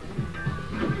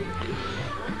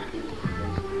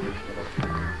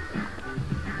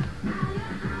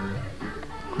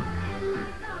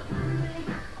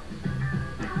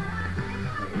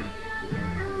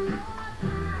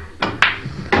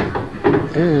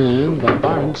 And Bob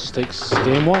Barnes takes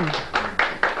game 1.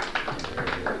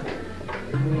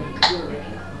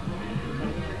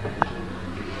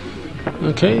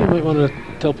 Okay, you might want to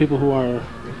tell people who our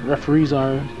referees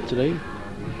are today.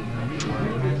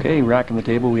 Okay, racking the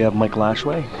table, we have Mike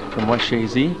Lashway from West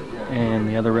Shazy, and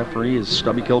the other referee is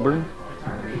Stubby Kilburn.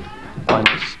 Won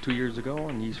this 2 years ago,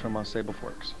 and he's from Sable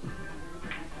Forks.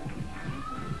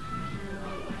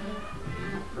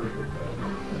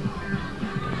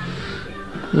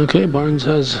 Okay, Barnes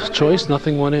has choice,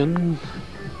 nothing went in.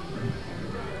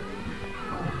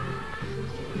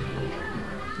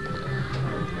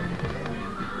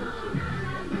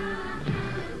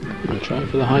 I'll try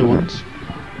for the high ones.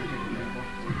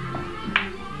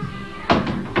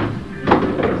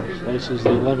 Slices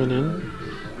the 11 in.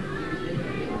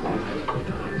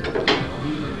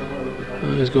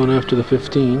 He's going after the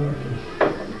 15.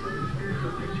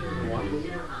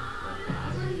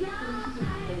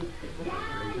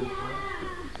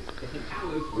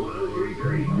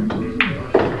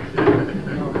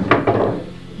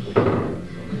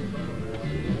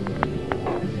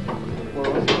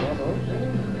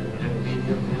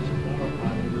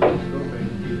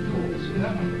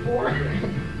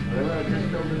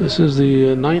 This is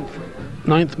the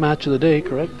ninth match of the day,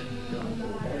 correct?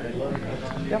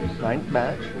 Yep, 9th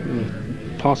match.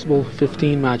 Possible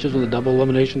 15 matches with a double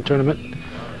elimination tournament.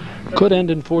 Could end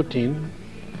in 14.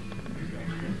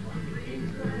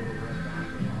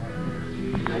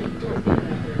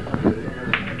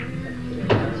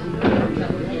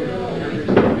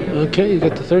 Okay, you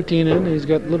got the 13 in. He's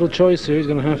got little choice here. He's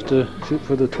going to have to shoot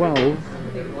for the 12.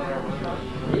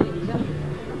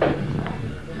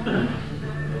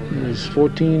 There's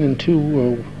 14 and 2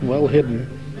 are well hidden.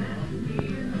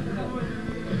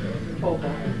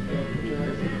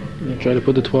 You try to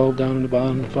put the 12 down in the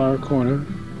bottom far corner.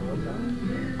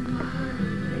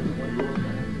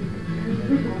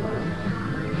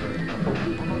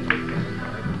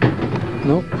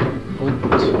 Nope.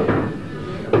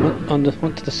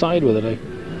 Went to the side with it. It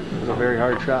was a very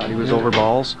hard shot. He was over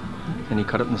balls, and he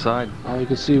cut it in the side. All you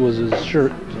could see was his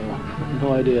shirt, so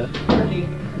no idea.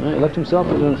 All right, left himself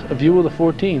with a view of the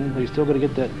 14, but he's still got to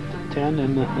get that 10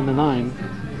 and the 9.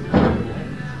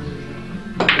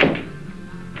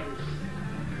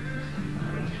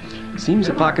 Seems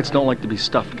the pockets don't like to be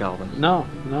stuffed, Calvin. No,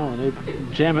 they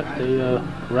jam it. They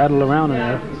rattle around in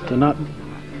there to not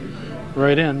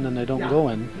right in, then they don't go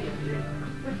in.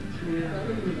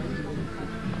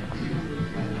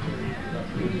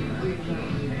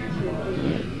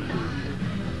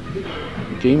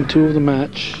 Game 2 of the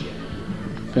match.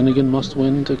 Finnegan must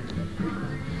win to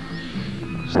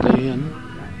stay in.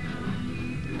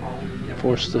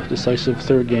 Force the decisive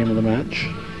third game of the match.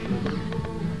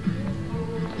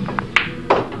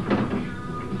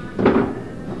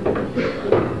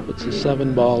 Puts the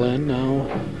 7 ball in now.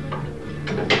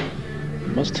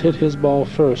 Must hit his ball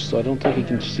first, so I don't think he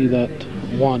can see that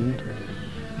 1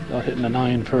 without hitting the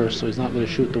 9 first, so he's not going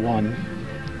to shoot the 1.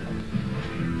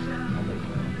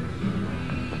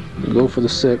 Go for the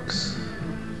 6.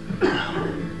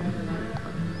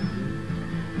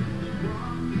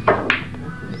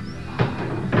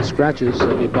 Scratches,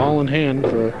 so a ball in hand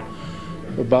for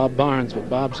Bob Barnes, but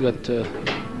Bob's got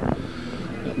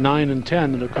 9 and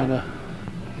 10 that are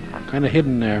kind of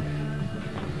hidden there.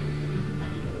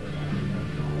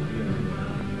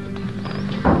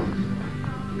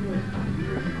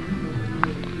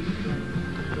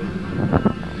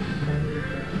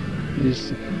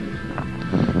 He's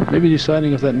maybe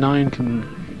deciding if that 9 can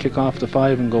kick off the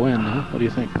 5 and go in, huh? What do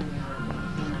you think?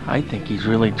 I think he's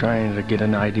really trying to get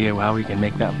an idea of how he can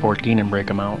make that 14 and break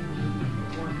him out.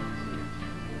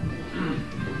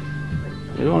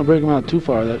 You don't want to break him out too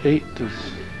far. That 8 is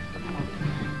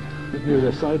near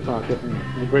the side pocket, and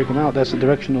you break him out, that's the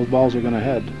direction those balls are going to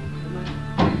head.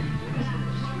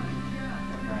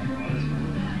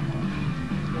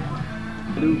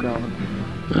 Blue Calvin.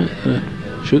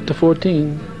 Shoot the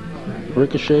 14,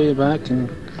 ricochet back and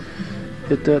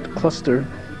hit that cluster.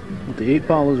 The 8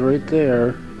 ball is right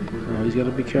there. He's got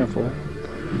to be careful.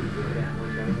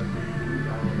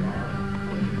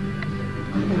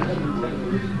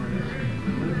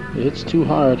 It's too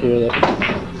hard here.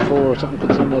 That 4, something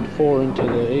could send that 4 into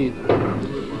the 8.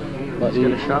 But He's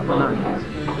got a shot for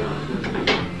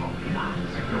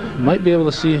 9. Might be able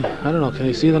to see. I don't know. Can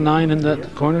you see the 9 in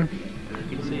that corner?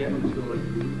 You can see it.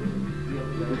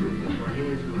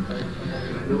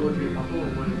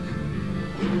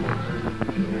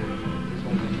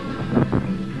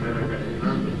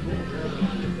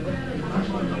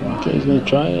 Okay, he's going to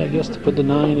try, I guess, to put the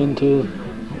 9 into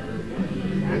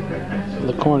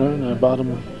the corner, in the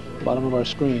bottom of our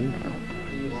screen.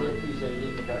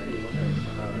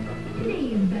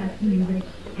 Today's best music,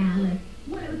 Alice.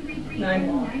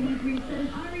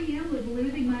 103.3 REM was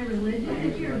Losing My Religion.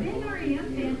 If you're a big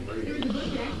REM fan, there's a book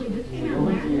that actually just came out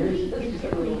last week. It's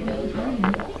certainly an Italian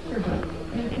author book.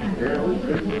 It's got check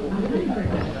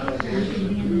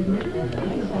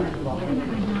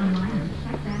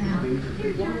that out.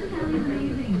 You're just sounding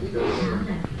amazing.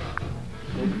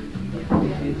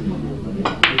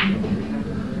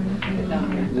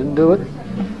 Didn't do it.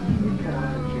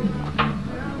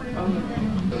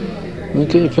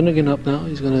 Okay, Finnegan up now.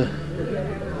 He's gonna.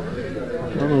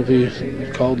 I don't know if he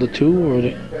called the 2 or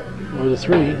the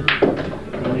 3.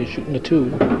 And he's shooting the 2.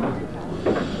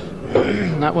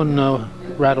 That one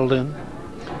rattled in.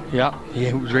 Yeah,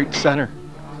 he was right center.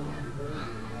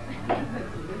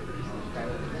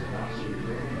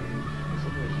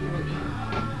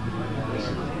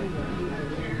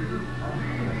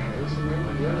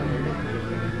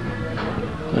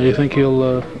 You think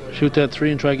he'll shoot that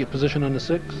 3 and try to get position on the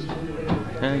 6?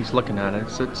 Yeah, he's looking at it.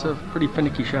 It's a pretty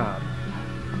finicky shot.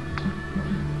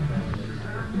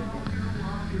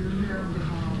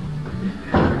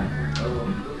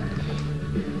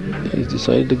 He's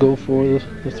decided to go for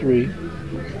the 3.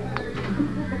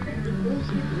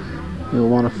 He'll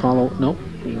want to follow. Nope.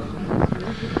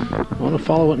 Want to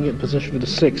follow it and get in position for the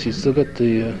 6. He's still got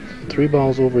the 3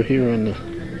 balls over here on the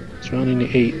surrounding the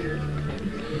 8.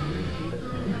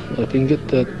 If he can get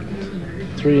that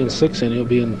 3 and 6 in, he'll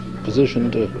be in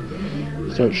position to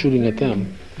start shooting at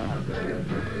them.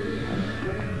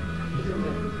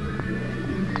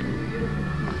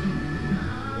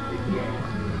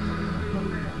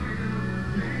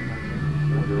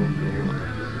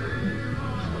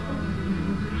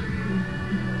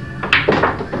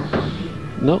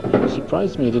 No,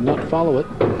 surprised me. He did not follow it.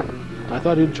 I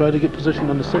thought he'd try to get position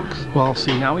on the 6. Well,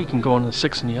 see, now he can go on the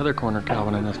 6 in the other corner,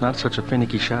 Calvin, and it's not such a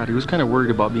finicky shot. He was kind of worried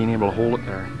about being able to hold it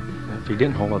there. If he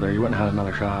didn't hold it there, he wouldn't have had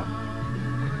another shot.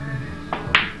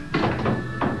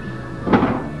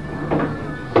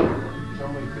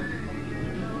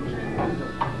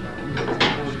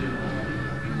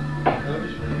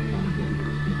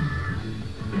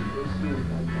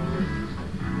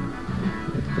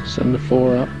 Send the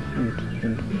 4 up and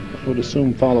I would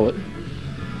assume follow it.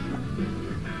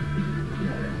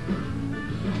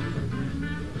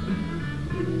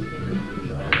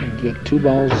 You get 2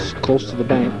 balls close to the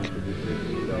bank.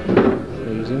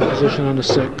 position on the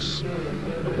 6.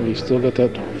 We still got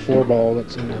that 4 ball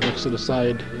that's in the, next to the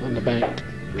side on the bank,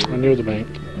 or near the bank.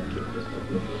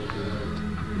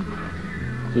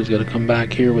 He's got to come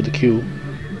back here with the cue.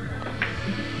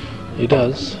 He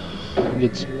does. He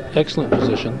gets excellent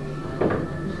position.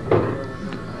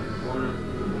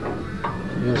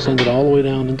 He's going to send it all the way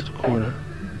down into the corner.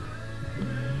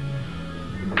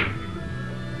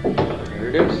 There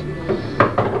it is.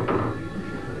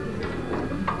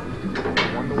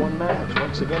 1-1 match.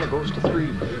 Once again, it goes to 3.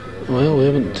 Well, we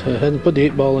hadn't put the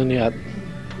 8 ball in yet.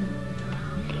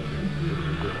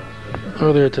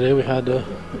 Earlier today we had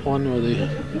one where the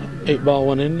 8 ball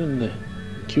went in and the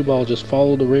cue ball just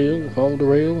followed the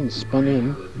rail and spun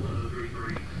in.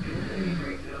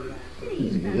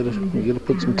 You gotta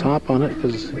put some top on it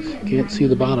because you can't see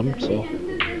the bottom, so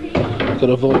you could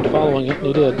avoid following it, and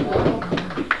he did.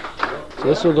 So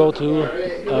this will go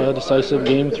to decisive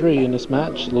game 3 in this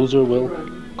match. Loser will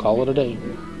call it a day.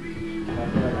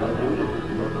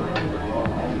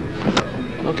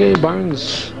 Okay,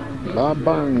 Bob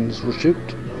Barnes will shoot.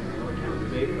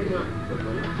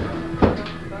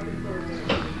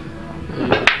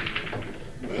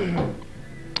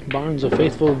 Barnes, a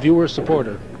faithful viewer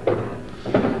supporter.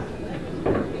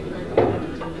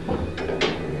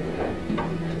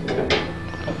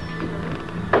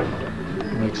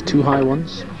 Makes 2 high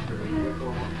ones.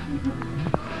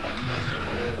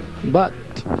 But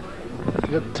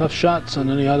you got tough shots on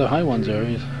any other high ones there.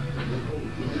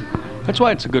 That's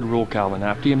why it's a good rule, Calvin.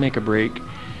 After you make a break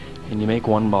and you make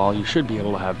 1 ball, you should be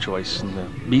able to have choice. And the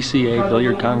BCA,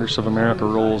 Billiard Congress of America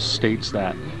rules states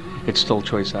that it's still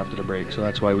choice after the break. So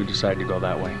that's why we decided to go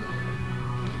that way.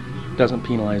 It doesn't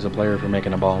penalize a player for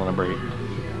making a ball in a break.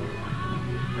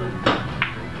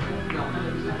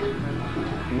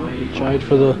 He tried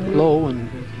for the low and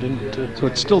didn't. So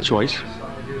it's still choice.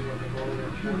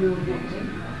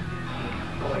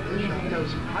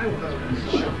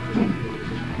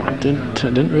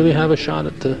 Didn't really have a shot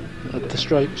at the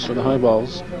stripes or the high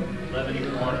balls,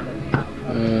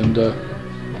 and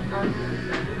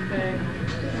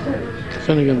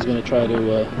Finnegan's going to try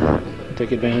to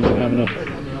take advantage of having a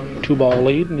 2-ball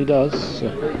lead, and he does.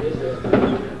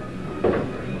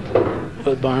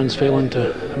 But Barnes failing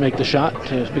to make the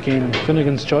shot, it became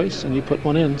Finnegan's choice, and he put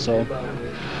 1 in. So.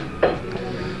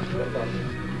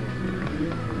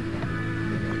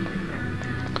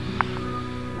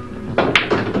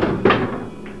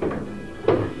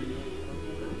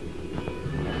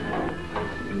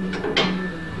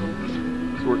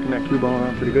 Working that cue ball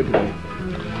around pretty good today.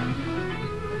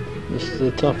 This is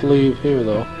a tough leave here,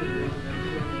 though.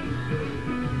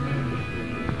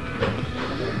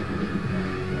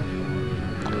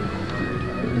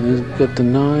 And he's got the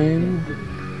 9,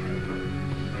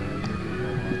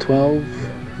 the 12,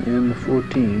 and the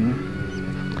 14,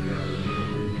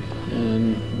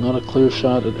 and not a clear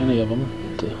shot at any of them.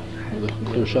 With a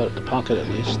clear shot at the pocket, at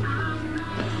least.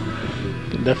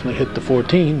 Can definitely hit the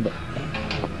 14, but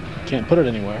can't put it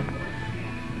anywhere.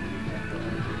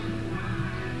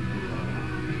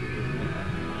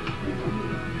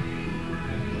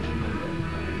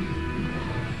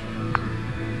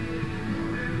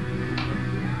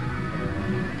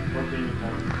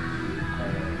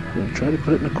 We'll try to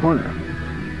put it in the corner.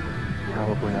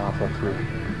 Probably off a 3.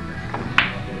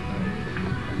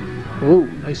 Oh,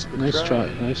 nice try.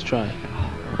 Nice try.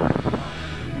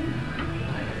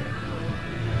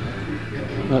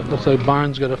 That looks like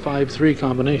Barnes got a 5-3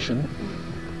 combination.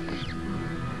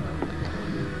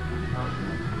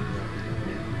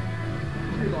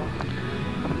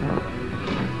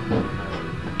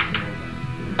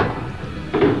 I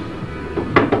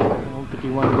don't think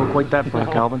you want to go quite that far,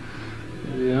 Calvin.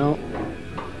 You know,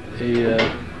 he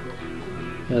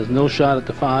has no shot at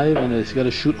the 5, and he's got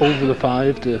to shoot over the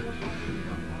 5 to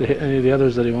hit any of the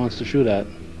others that he wants to shoot at.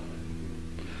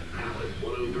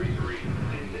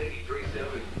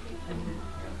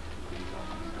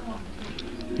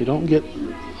 You don't get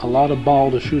a lot of ball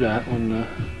to shoot at when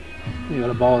you got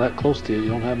a ball that close to you. You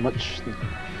don't have much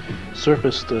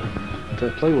surface to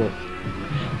play with.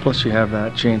 Plus you have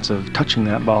that chance of touching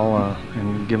that ball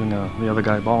and giving the other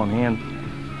guy a ball in hand.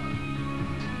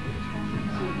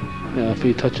 Yeah, if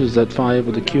he touches that 5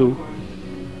 with the cue,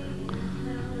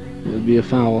 it would be a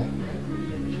foul.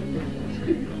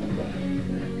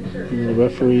 And the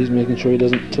referee's making sure he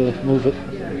doesn't move it.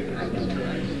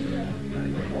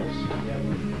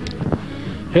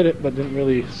 Hit it, but didn't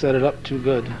really set it up too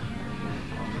good.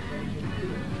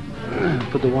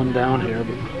 Put the 1 down here,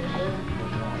 but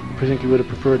I think he would have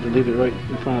preferred to leave it right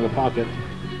in front of the pocket.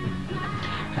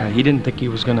 He didn't think he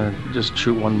was going to just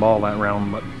shoot 1 ball that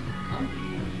round, but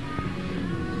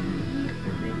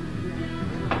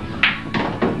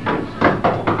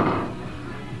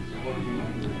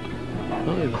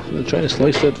Well, he's going to try to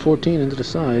slice that 14 into the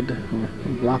side.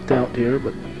 Blocked out here,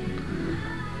 but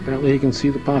apparently he can see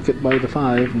the pocket by the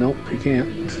 5. Nope, he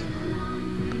can't.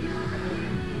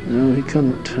 No, he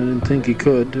couldn't. I didn't think he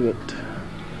could, but...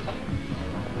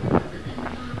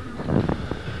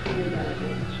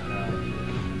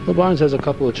 Well, Barnes has a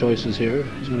couple of choices here.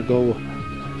 He's going to go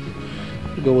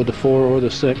with the 4 or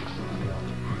the 6. He's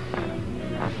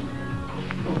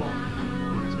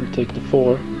going to take the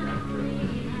 4.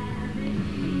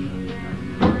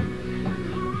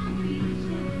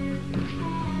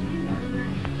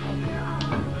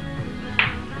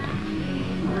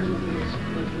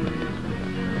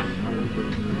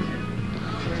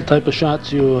 The type of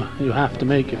shots you have to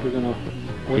make if you're going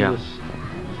to win this.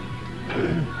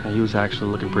 He was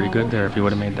actually looking pretty good there if he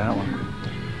would have made that one.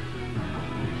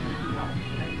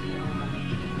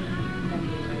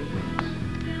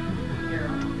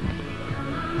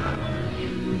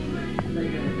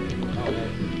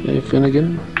 Okay,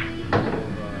 Finnegan.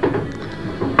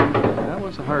 That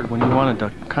was a hard one. You wanted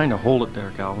to kind of hold it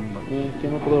there, Calvin. But Yeah,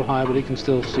 came up a little high, but he can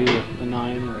still see the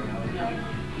 9.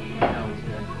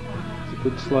 It's a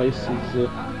good slice. He's,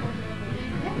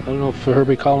 I don't know if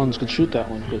Herbie Collins could shoot that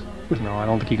one. no, I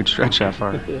don't think he could stretch that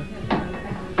far. Yeah.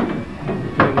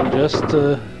 Just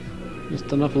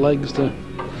enough legs to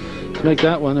make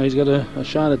that one. He's got a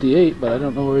shot at the 8, but I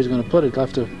don't know where he's going to put it. He'll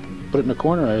have to put it in the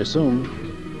corner, I assume,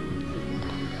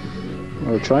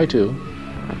 or try to.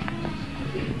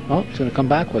 Oh, he's going to come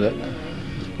back with it.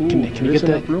 Ooh, Can you get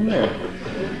that room there?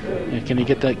 And can he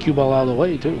get that cue ball out of the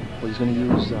way too? Well, he's going to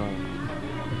use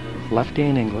lefty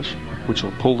in English, which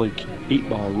will pull the 8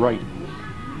 ball right.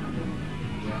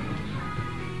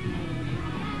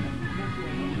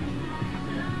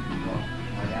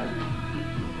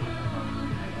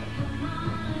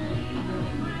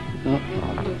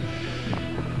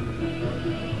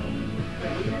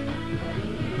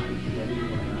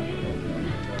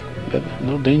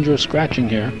 No danger of scratching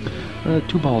here.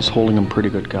 2 balls holding him pretty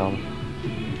good, Calvin.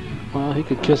 Well, he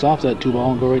could kiss off that 2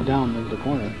 ball and go right down into the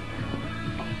corner.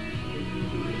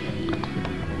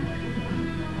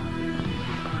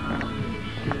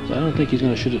 So I don't think he's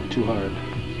going to shoot it too hard.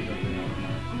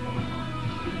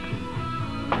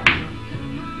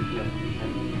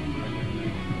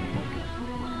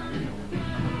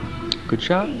 Good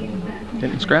shot.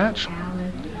 Didn't scratch.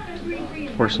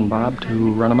 Forcing Bob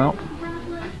to run him out.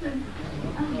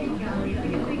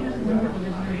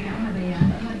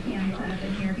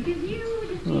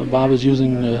 Bob is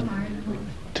using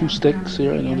 2 sticks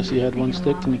here. I noticed he had 1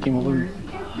 stick and he came over.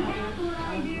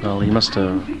 Well, he must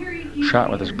have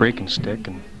shot with his breaking stick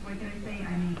and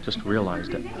just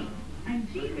realized it. I'm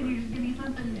cheap and you're just giving me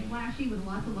something flashy with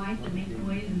lots of lights that makes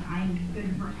noise and I'm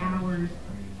good for hours.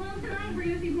 Well, tonight we're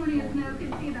going to see plenty of snow.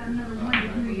 Could see about another 1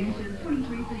 to 3 inches.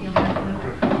 23 for the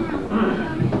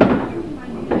 11th. It's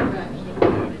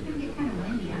going to get kind of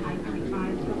windy at high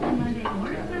 35. Monday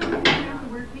morning, so we're going to have to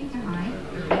work week to high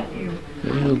 32.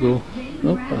 He'll go.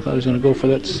 Nope, I thought he was going to go for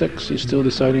that 6. He's still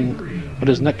deciding what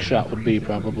his next shot would be,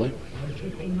 probably.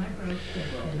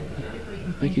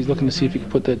 I think he's looking to see if he can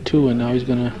put that 2 in. Now he's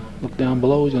going to look down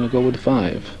below. He's going to go with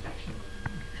 5.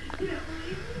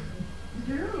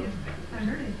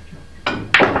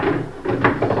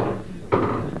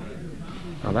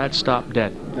 Now that stopped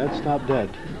dead. That stopped dead.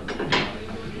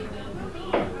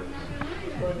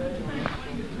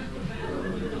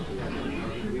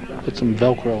 Put some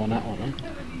Velcro on that one, huh?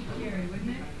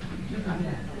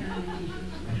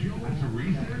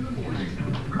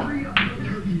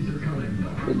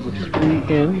 Puts the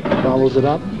 3 in, follows it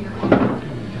up. Is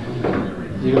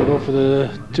he going to go for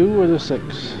the 2 or the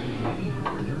 6?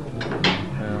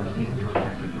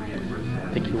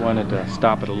 I think he wanted to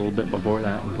stop it a little bit before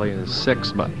that and play the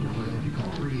 6, but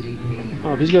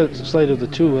Oh, if he's got a slate of the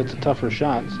 2, that's a tougher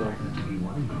shot, so.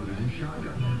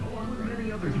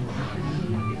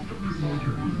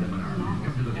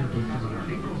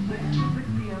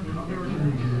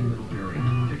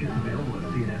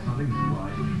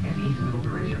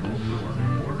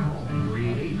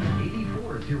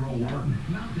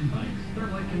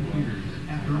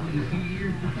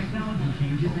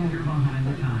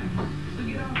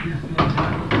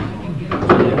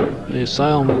 The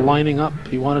Asylum lining up.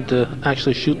 He wanted to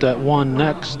actually shoot that 1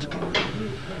 next.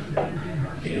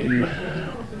 And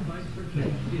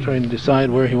trying to decide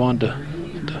where he wanted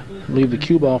to leave the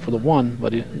cue ball for the 1,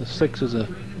 but the 6 is a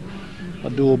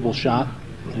doable shot.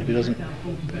 And if he doesn't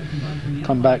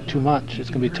come back too much, it's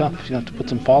going to be tough. He's going to have to put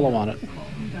some follow on it.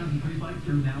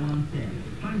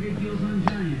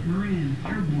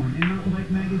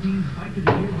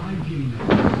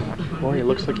 boy, it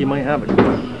looks like he might have it.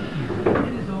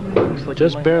 Looks like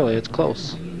Just barely. It's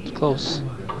close. It's close.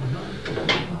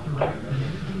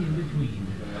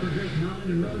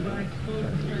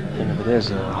 thing of it is,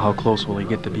 how close will he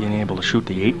get to being able to shoot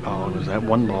the 8 ball? Because that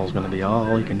 1 ball is going to be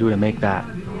all he can do to make that.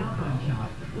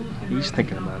 He's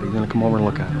thinking about it. He's going to come over and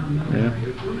look at it. Yeah.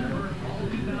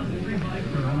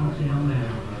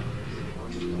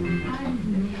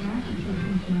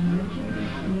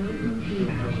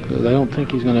 Because I don't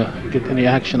think he's going to get any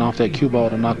action off that cue ball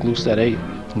to knock loose that 8.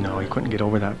 No, he couldn't get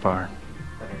over that far.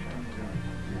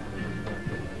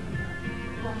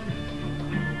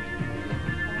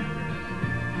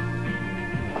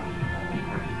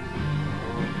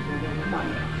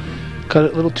 Cut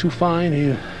it a little too fine.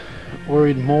 He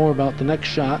worried more about the next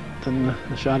shot than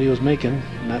the shot he was making,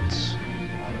 and that's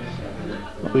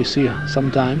what we see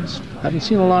sometimes. Haven't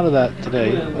seen a lot of that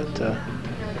today, but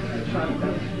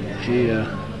he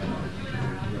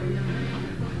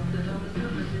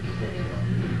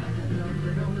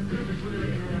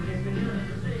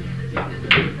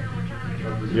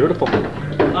Beautiful.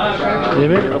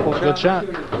 Good shot.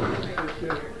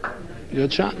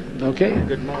 Good shot. Okay.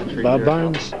 Good match right Bob there,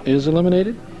 Barnes is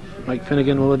eliminated. Mike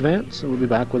Finnegan will advance, and we'll be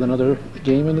back with another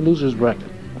game in the losers bracket.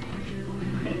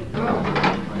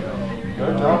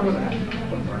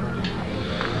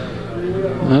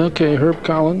 Okay, Herb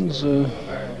Collins. The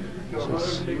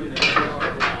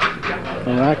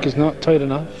rack is not tight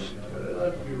enough,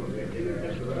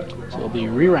 so it'll be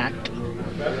re-racked.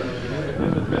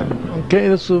 Okay,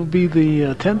 this will be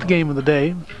the 10th game of the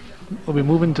day. We'll be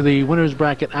moving to the winners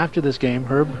bracket after this game.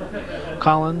 Herb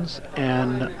Collins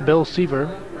and Bill Seaver,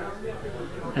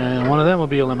 and one of them will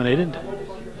be eliminated,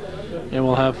 and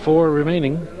we'll have 4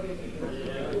 remaining,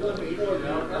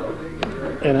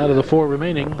 and out of the 4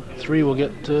 remaining, 3 will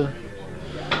get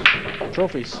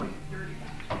trophies.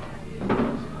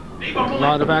 A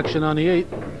lot of action on the 8,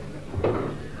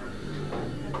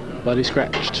 but he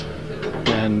scratched,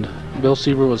 and Bill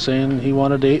Seaver was saying he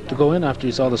wanted the 8 to go in after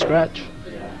he saw the scratch.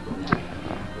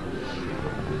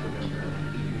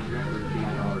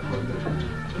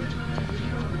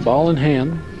 Ball in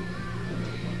hand.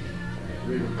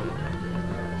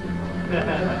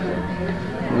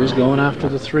 Who's going after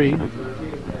the 3?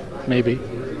 Maybe.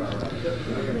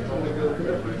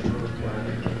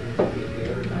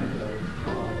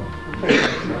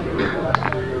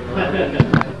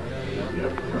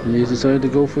 And he's decided to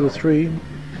go for the 3.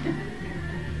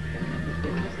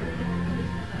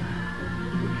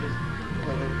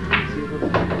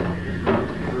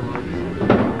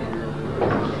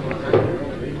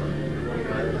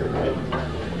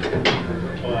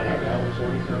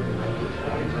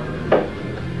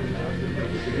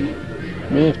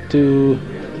 May have to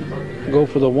go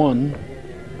for the 1.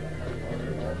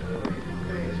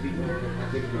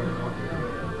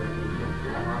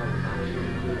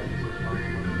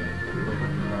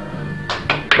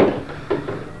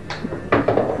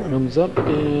 Comes up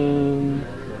and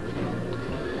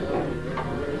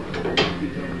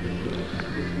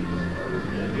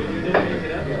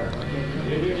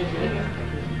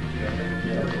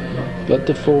got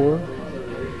the 4,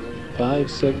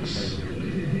 5, 6.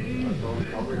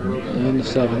 And the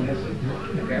 7.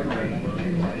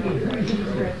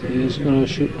 He's going to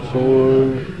shoot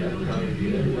for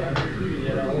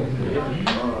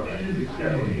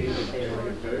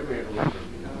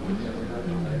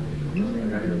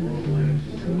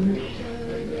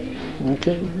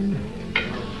okay.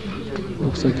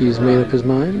 Looks like he's made up his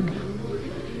mind.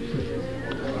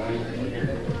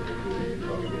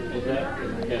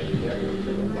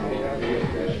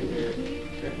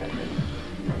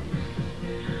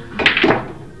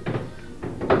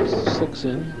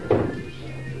 In.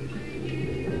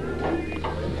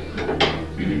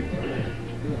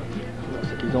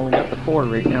 He's only got the 4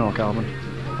 right now, Calvin.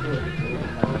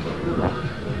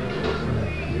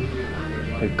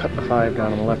 They've cut the 5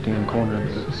 down in the left-hand corner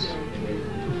because it's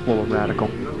a little radical.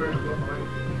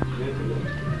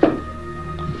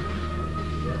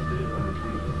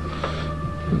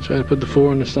 I'll try to put the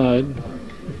 4 on the side.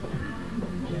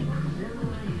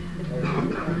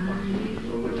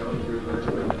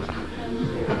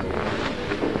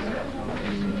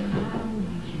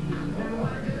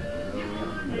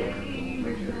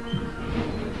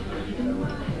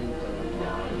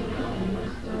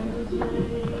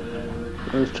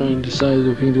 I was trying to decide if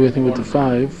we can do anything with the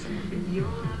 5.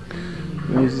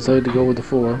 And he's decided to go with the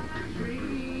 4.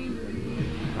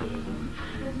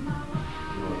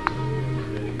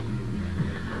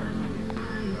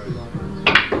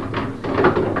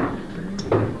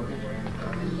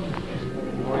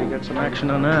 Boy, you got some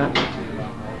action on that.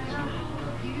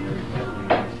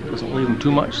 Doesn't leave him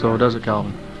too much though, does it,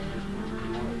 Calvin?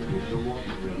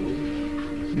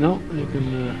 No, you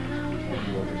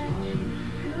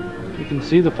can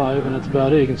see the 5, and that's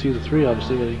about it. You can see the 3,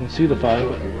 obviously, but you can see the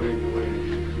 5.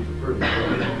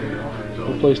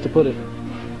 No place to put it.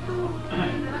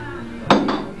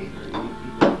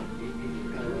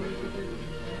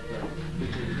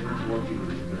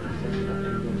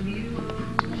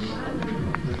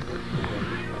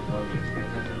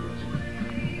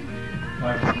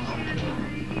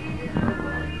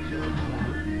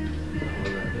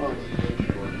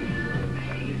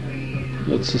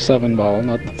 It's the 7 ball,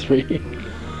 not the 3.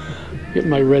 Getting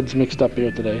my reds mixed up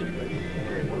here today.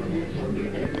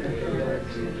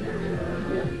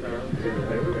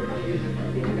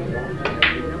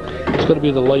 It's got to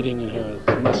be the lighting in here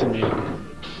that's messing me up.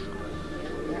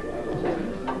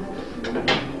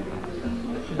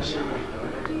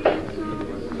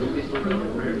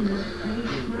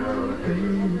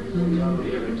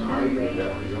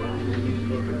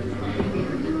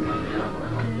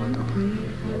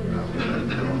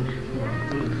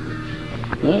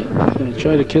 Alright, I'm going to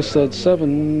try to kiss that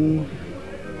 7.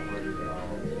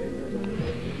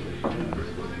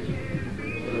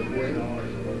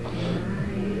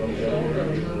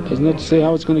 Doesn't have to say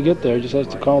how it's going to get there, he just has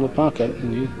to call the pocket.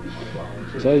 And he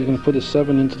decides he's going to put his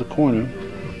 7 into the corner.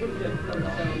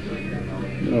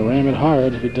 Going to ram it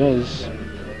hard if he does.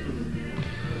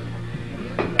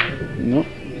 Nope,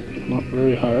 not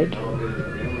very hard.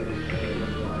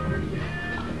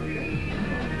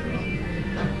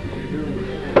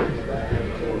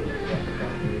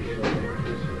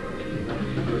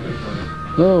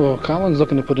 Oh, well, Colin's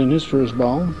looking to put in his first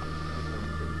ball.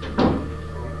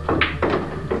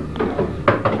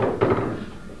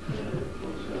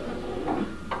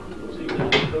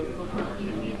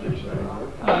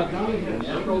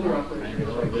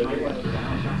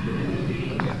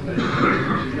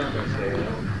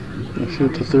 Let's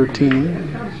shoot to 13.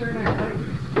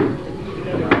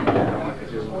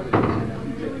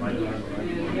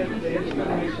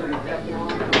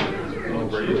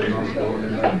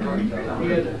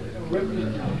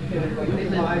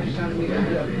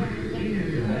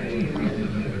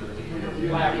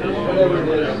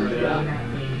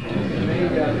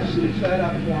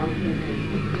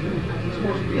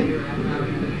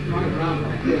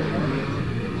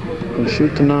 We'll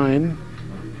shoot to 9.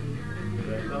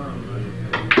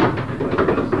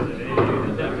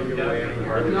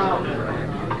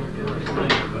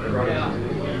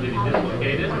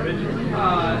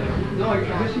 No, I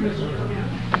guess he was,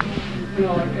 you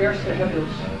know, like Erst, they have those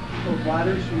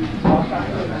ladders you walk back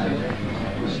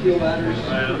on, steel ladders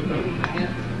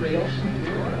and rails.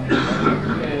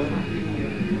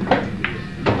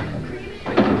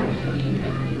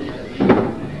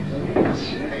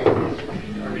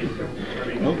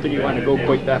 I don't think you want to go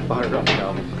quite that far up,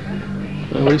 Calvin.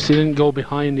 At least he didn't go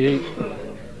behind the 8.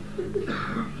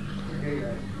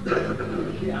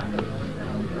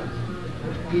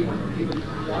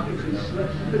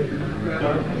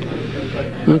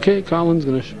 Okay, Colin's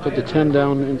going to put the 10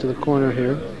 down into the corner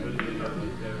here.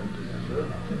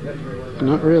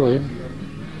 Not really.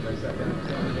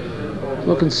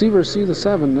 Well, can Seaver see the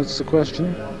 7? That's the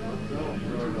question.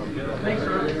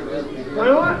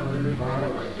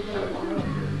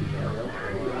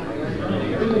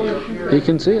 He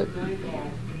can see it.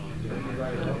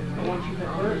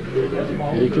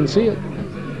 He can see it.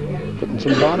 Putting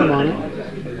some bottom on it.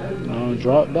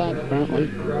 Draw it back, apparently.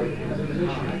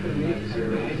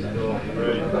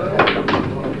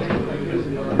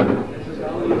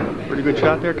 Pretty good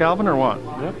shot there, Calvin, or what?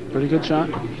 Yep, pretty good shot.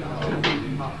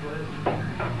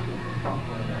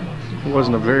 It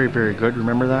wasn't a very, very good.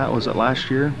 Remember that? Was it last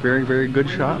year? Very, very good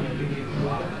shot.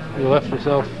 You left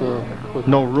yourself with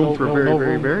no room for very,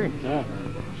 very, very. Yeah.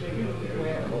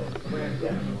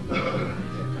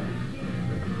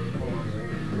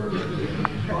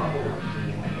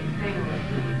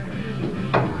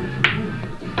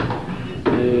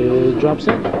 It drops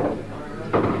in.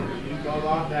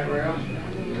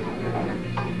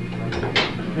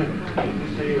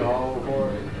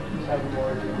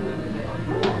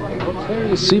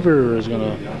 Seaver is going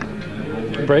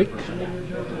to break.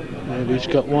 They've each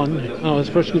got 1. Oh, it's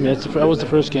first. Excuse me. That was the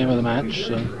first game of the match.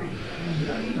 So.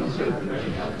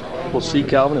 We'll see,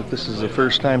 Calvin, if this is the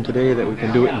first time today that we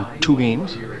can do it in 2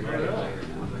 games.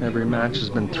 Every match has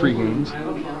been 3 games.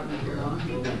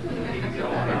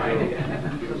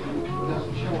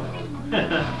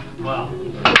 Wow.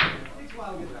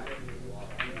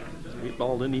 8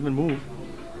 ball didn't even move.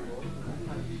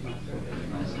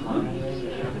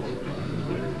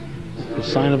 The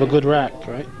sign of a good rack,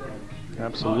 right?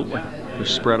 Absolutely. They're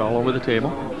spread all over the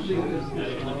table.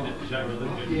 Well,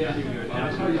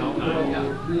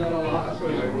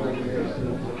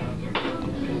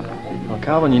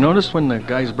 Calvin, you notice when the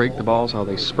guys break the balls how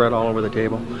they spread all over the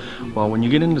table? Well, when you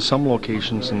get into some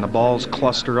locations and the balls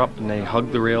cluster up and they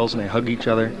hug the rails and they hug each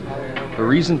other, the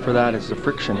reason for that is the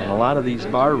friction. And a lot of these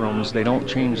bar rooms, they don't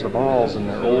change the balls, and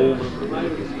they're old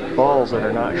balls that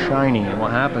are not shiny. And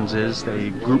what happens is they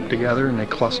group together and they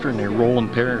cluster and they roll in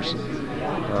pairs.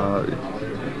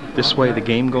 This way the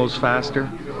game goes faster,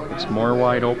 it's more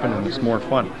wide open, and it's more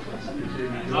fun.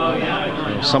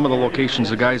 Some of the locations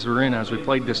the guys were in as we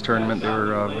played this tournament, they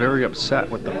were very upset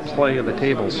with the play of the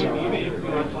tables.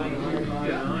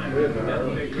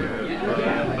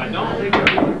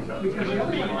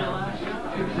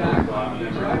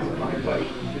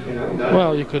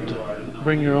 Well, you could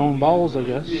bring your own balls, I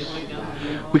guess.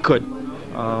 We could.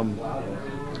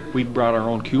 We brought our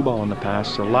own cue ball in the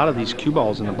past. So a lot of these cue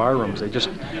balls in the bar rooms, they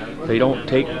don't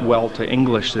take well to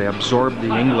English. They absorb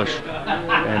the English,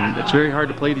 and it's very hard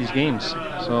to play these games.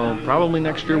 So probably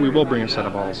next year we will bring a set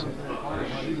of balls.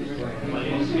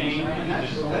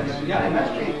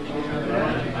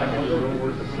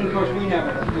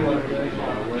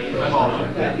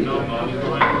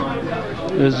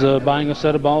 Is buying a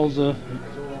set of balls a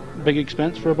big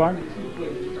expense for a bar?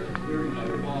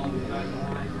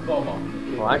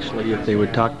 Well, actually, if they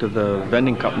would talk to the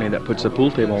vending company that puts the pool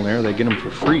table in there, they get them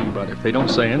for free. But if they don't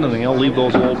say anything, they'll leave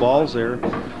those old balls there.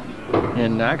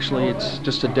 And actually, it's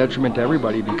just a detriment to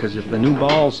everybody, because if the new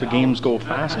balls, the games go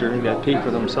faster, they pay for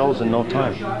themselves in no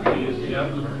time.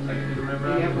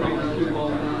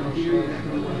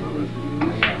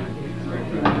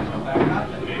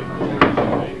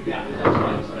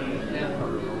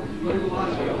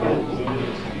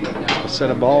 A set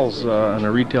of balls on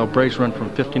a retail price run from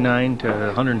 $59 to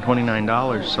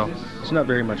 $129, so it's not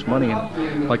very much money.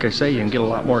 And like I say, you can get a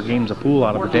lot more games of pool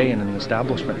out of a day in an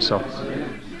establishment. So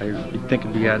I think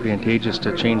it'd be advantageous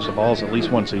to change the balls at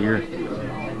least once a year.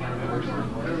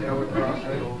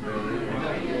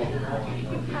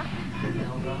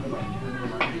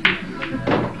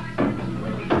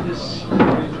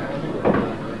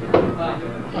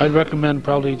 I'd recommend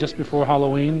probably just before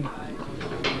Halloween.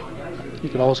 You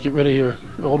could always get rid of your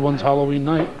old ones Halloween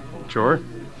night. Sure.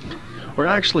 Or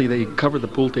actually, they cover the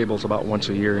pool tables about once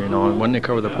a year, you know, and when they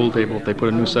cover the pool table, if they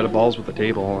put a new set of balls with the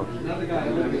table,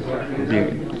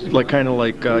 like kind of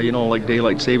like, you know, like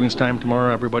daylight savings time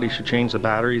tomorrow, everybody should change the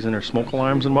batteries and their smoke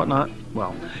alarms and whatnot.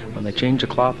 Well, when they change the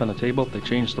cloth on the table, if they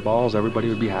change the balls, everybody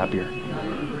would be happier.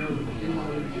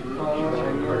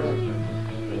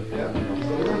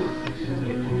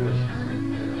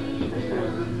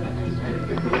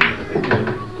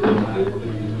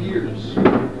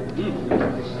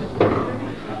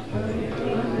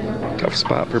 Tough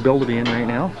spot for Bill to be in right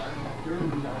now.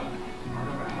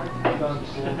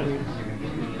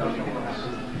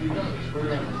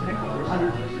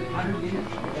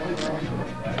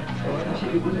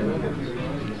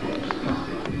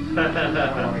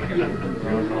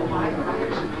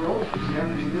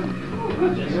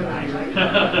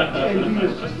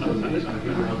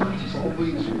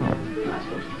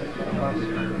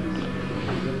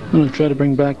 I'm going to try to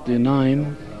bring back the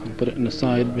 9 and put it in the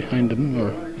side behind him,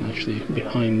 or actually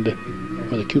behind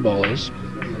where the cue ball is.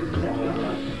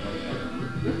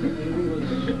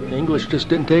 The English just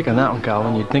didn't take on that one,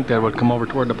 Calvin. You'd think that would come over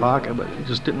toward the pocket, but it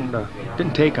just didn't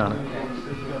take on it.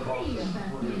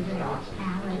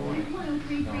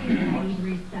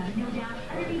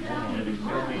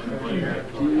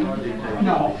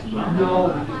 No.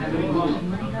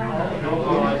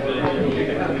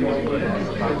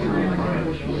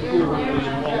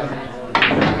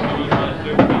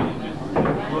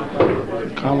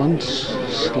 Collins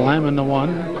slamming the 1.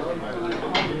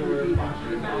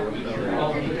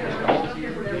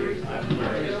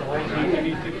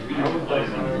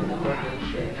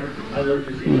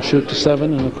 And shoot the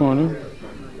 7 in the corner.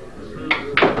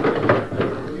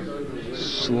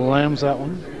 Slams that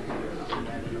one.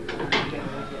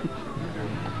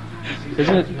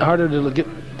 Isn't it harder to get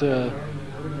the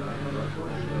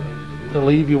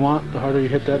leave you want, the harder you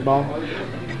hit that ball?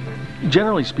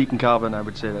 Generally speaking, Calvin, I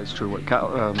would say that's true.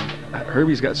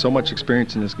 Herbie's got so much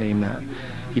experience in this game that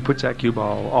he puts that cue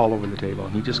ball all over the table.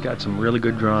 He just got some really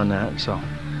good draw on that. So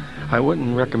I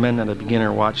wouldn't recommend that a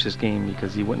beginner watch this game,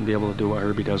 because he wouldn't be able to do what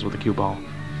Herbie does with the cue ball.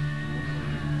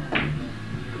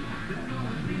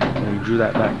 And he drew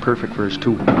that back perfect for his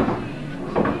 2.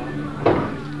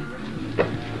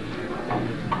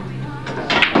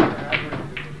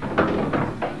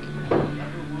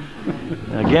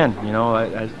 Again, you know,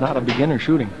 it's not a beginner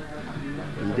shooting.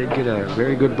 He did get a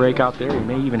very good break out there. He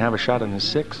may even have a shot on his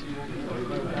 6.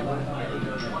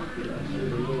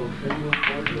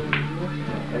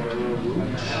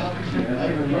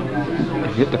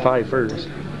 Hit the 5 first.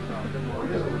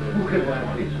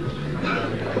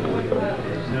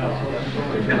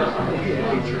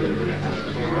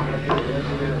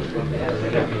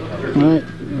 Alright,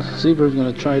 Seabird's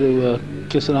going to try to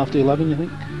kiss it off the 11, you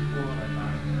think?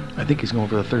 I think he's going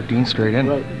for the 13 straight in.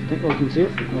 Right. Think we can see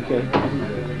it?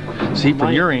 Okay. See,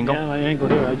 from your angle. Yeah, my angle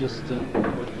here. I just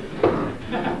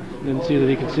didn't see that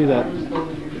he could see that.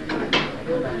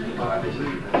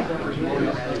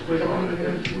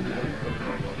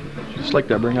 Just like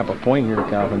to bring up a point here,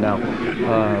 Calvin. Now,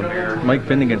 Mike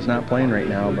Finnegan's not playing right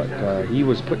now, but he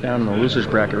was put down in the losers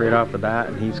bracket right off the bat,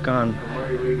 and he's gone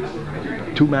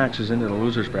 2 matches into the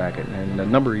losers bracket. And a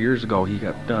number of years ago, he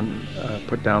got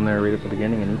put down there right at the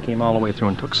beginning, and he came all the way through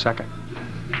and took second.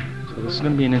 So this is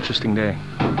going to be an interesting day.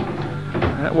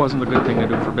 That wasn't a good thing to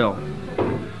do for Bill.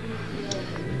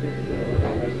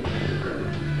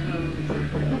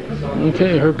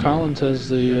 Okay, Herb Collins has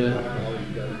the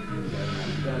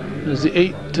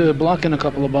 8 blocking a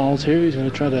couple of balls here. He's going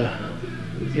to try to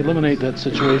eliminate that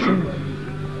situation.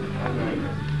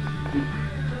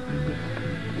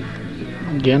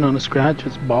 Again on a scratch,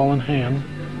 it's ball in hand.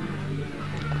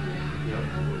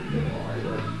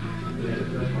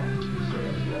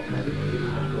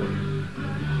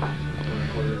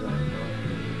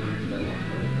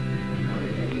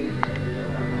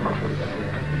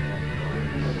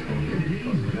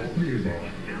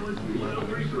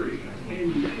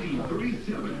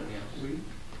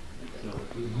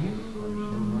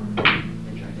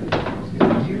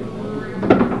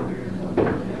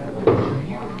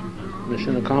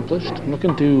 Mission accomplished. I'm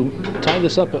looking to tie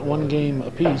this up at 1 game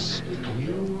apiece.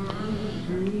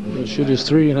 The shoot is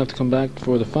 3 and have to come back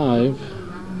for the 5,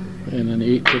 and then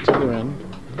 8 takes the other end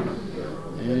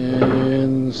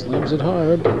and slams it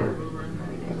hard.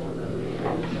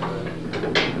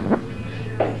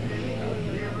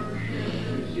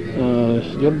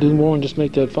 You got to do more than just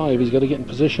make that 5. He's got to get in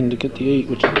position to get the 8,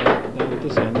 which is down at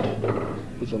this end.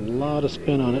 There's a lot of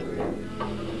spin on it.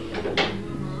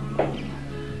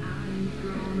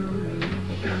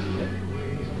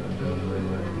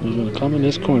 He's going to come in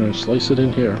this corner, slice it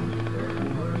in here.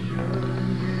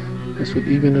 This would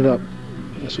even it up.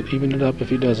 This would even it up if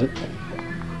he does it.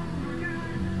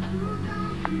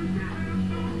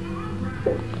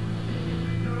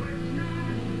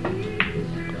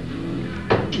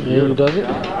 And he does it.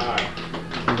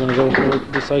 I'm going to go for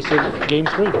decisive game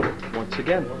 3. Once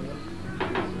again.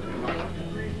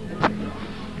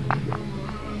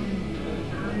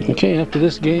 Okay, after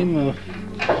this game,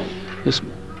 this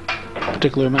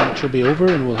particular match will be over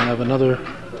and we'll have another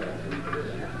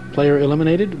player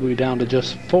eliminated. We'll be down to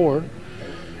just 4,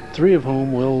 3 of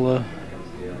whom will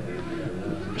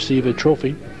receive a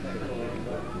trophy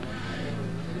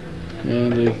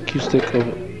and a cue stick of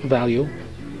value.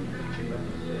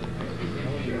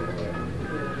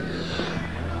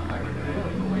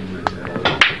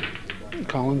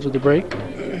 Collins with the break.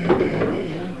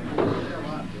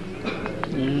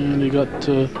 And he got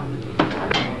a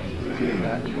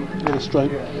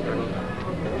strike.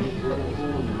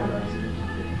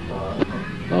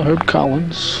 Well, Herb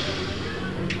Collins.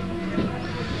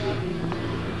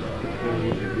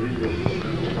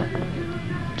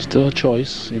 Still a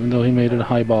choice, even though he made it a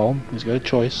high ball. He's got a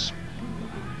choice.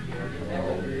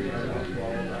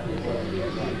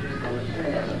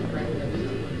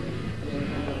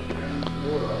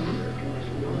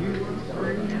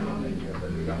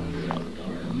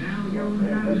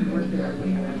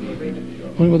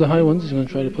 Going with the high ones, he's going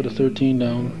to try to put a 13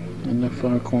 down in the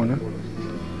far corner.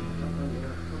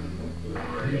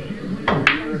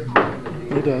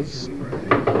 He does.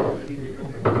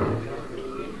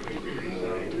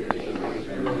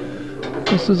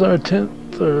 This is our 10th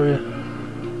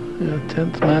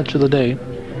match of the day.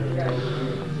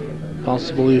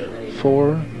 Possibly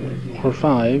 4 or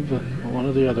 5, one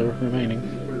or the other remaining.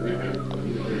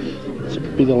 This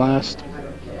will be the last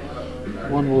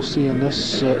one we'll see in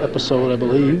this episode, I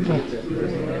believe,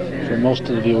 for most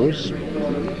of the viewers.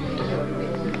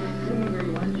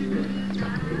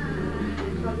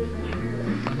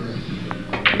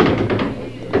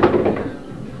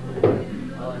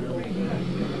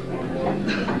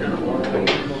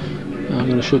 I'm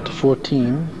going to shoot the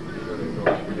 14.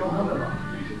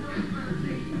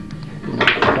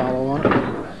 Follow on it.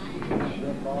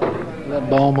 Let that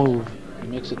ball move. It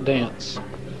makes it dance.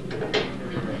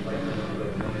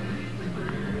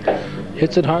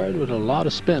 Hits it hard with a lot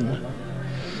of spin.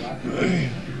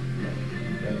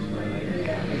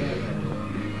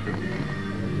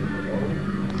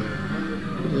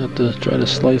 You have to try to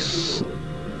slice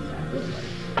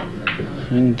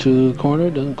into the corner.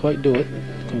 Doesn't quite do it.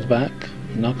 Comes back,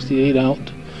 knocks the 8 out.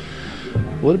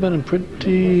 Would have been in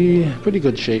pretty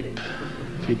good shape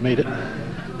if he'd made it.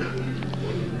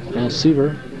 Now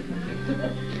Seaver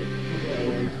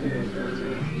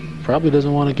probably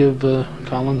doesn't want to give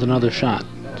Collins another shot.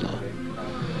 So.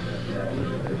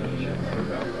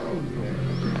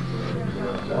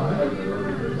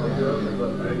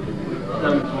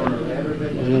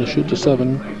 He's going to shoot the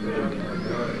 7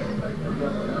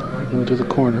 into the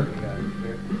corner.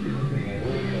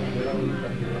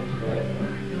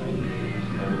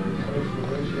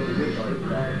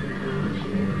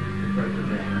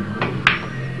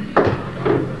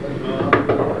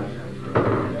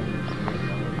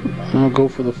 I'll go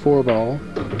for the 4 ball.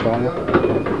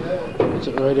 Puts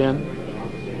it right in.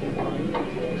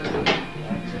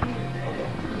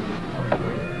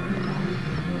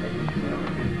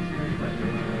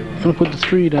 I'm going to put the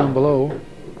 3 down below.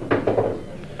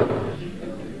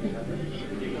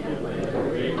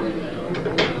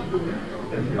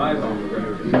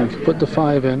 And put the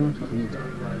 5 in.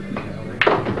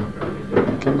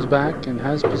 And comes back and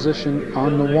has position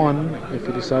on the 1 if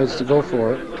he decides to go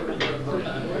for it.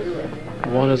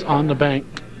 1 is on the bank.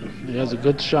 He has a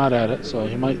good shot at it, so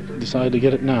he might decide to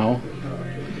get it now.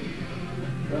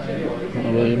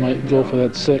 Although he might go for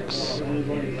that 6.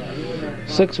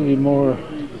 6 would be more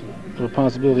of a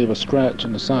possibility of a scratch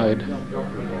on the side.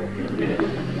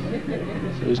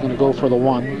 So he's going to go for the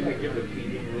 1.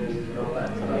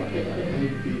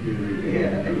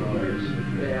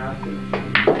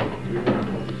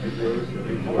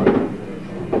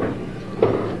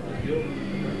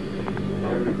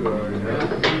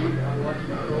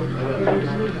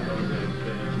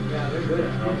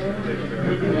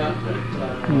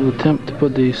 We'll attempt to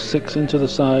put the 6 into the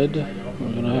side.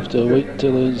 We're going to have to wait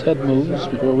till his head moves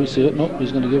before we see it. Nope,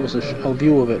 he's going to give us a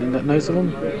view of it. Isn't that nice of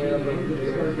him?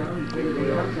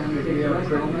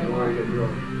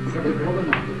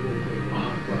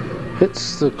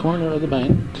 Hits the corner of the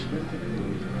bank.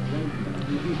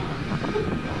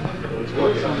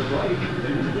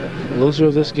 The loser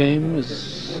of this game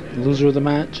is the loser of the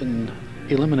match and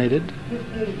eliminated.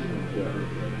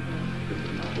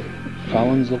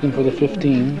 Collins looking for the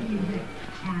 15.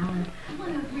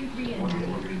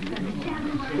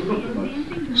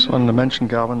 Just wanted to mention,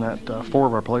 Calvin, that 4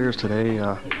 of our players today,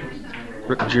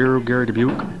 Rick Giroux, Gary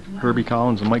Dubuque, Herbie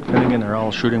Collins, and Mike Finnegan, are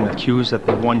all shooting with cues that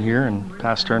they've won here in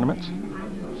past tournaments.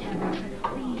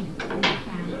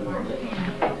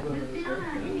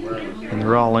 And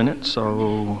they're all in it,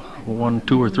 so 1,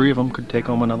 2, or 3 of them could take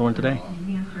home another one today.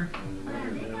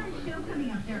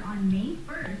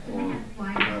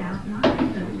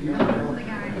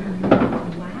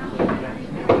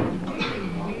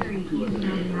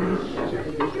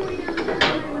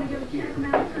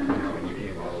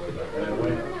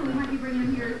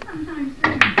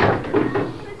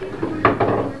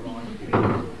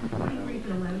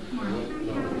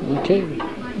 Okay.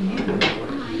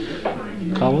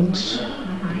 Collins.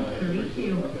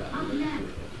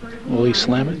 Will he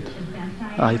slam it?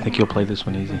 I think he'll play this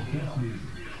one easy.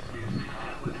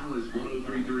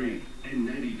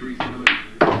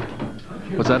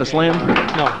 Was that a slam?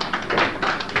 No.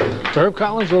 So Herb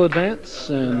Collins will advance,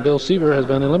 and Bill Seaver has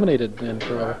been eliminated. And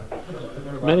for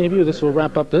many of you, this will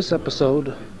wrap up this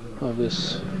episode of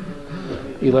this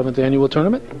 11th annual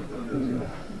tournament.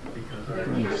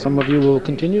 Some of you will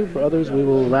continue. For others, we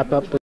will wrap up.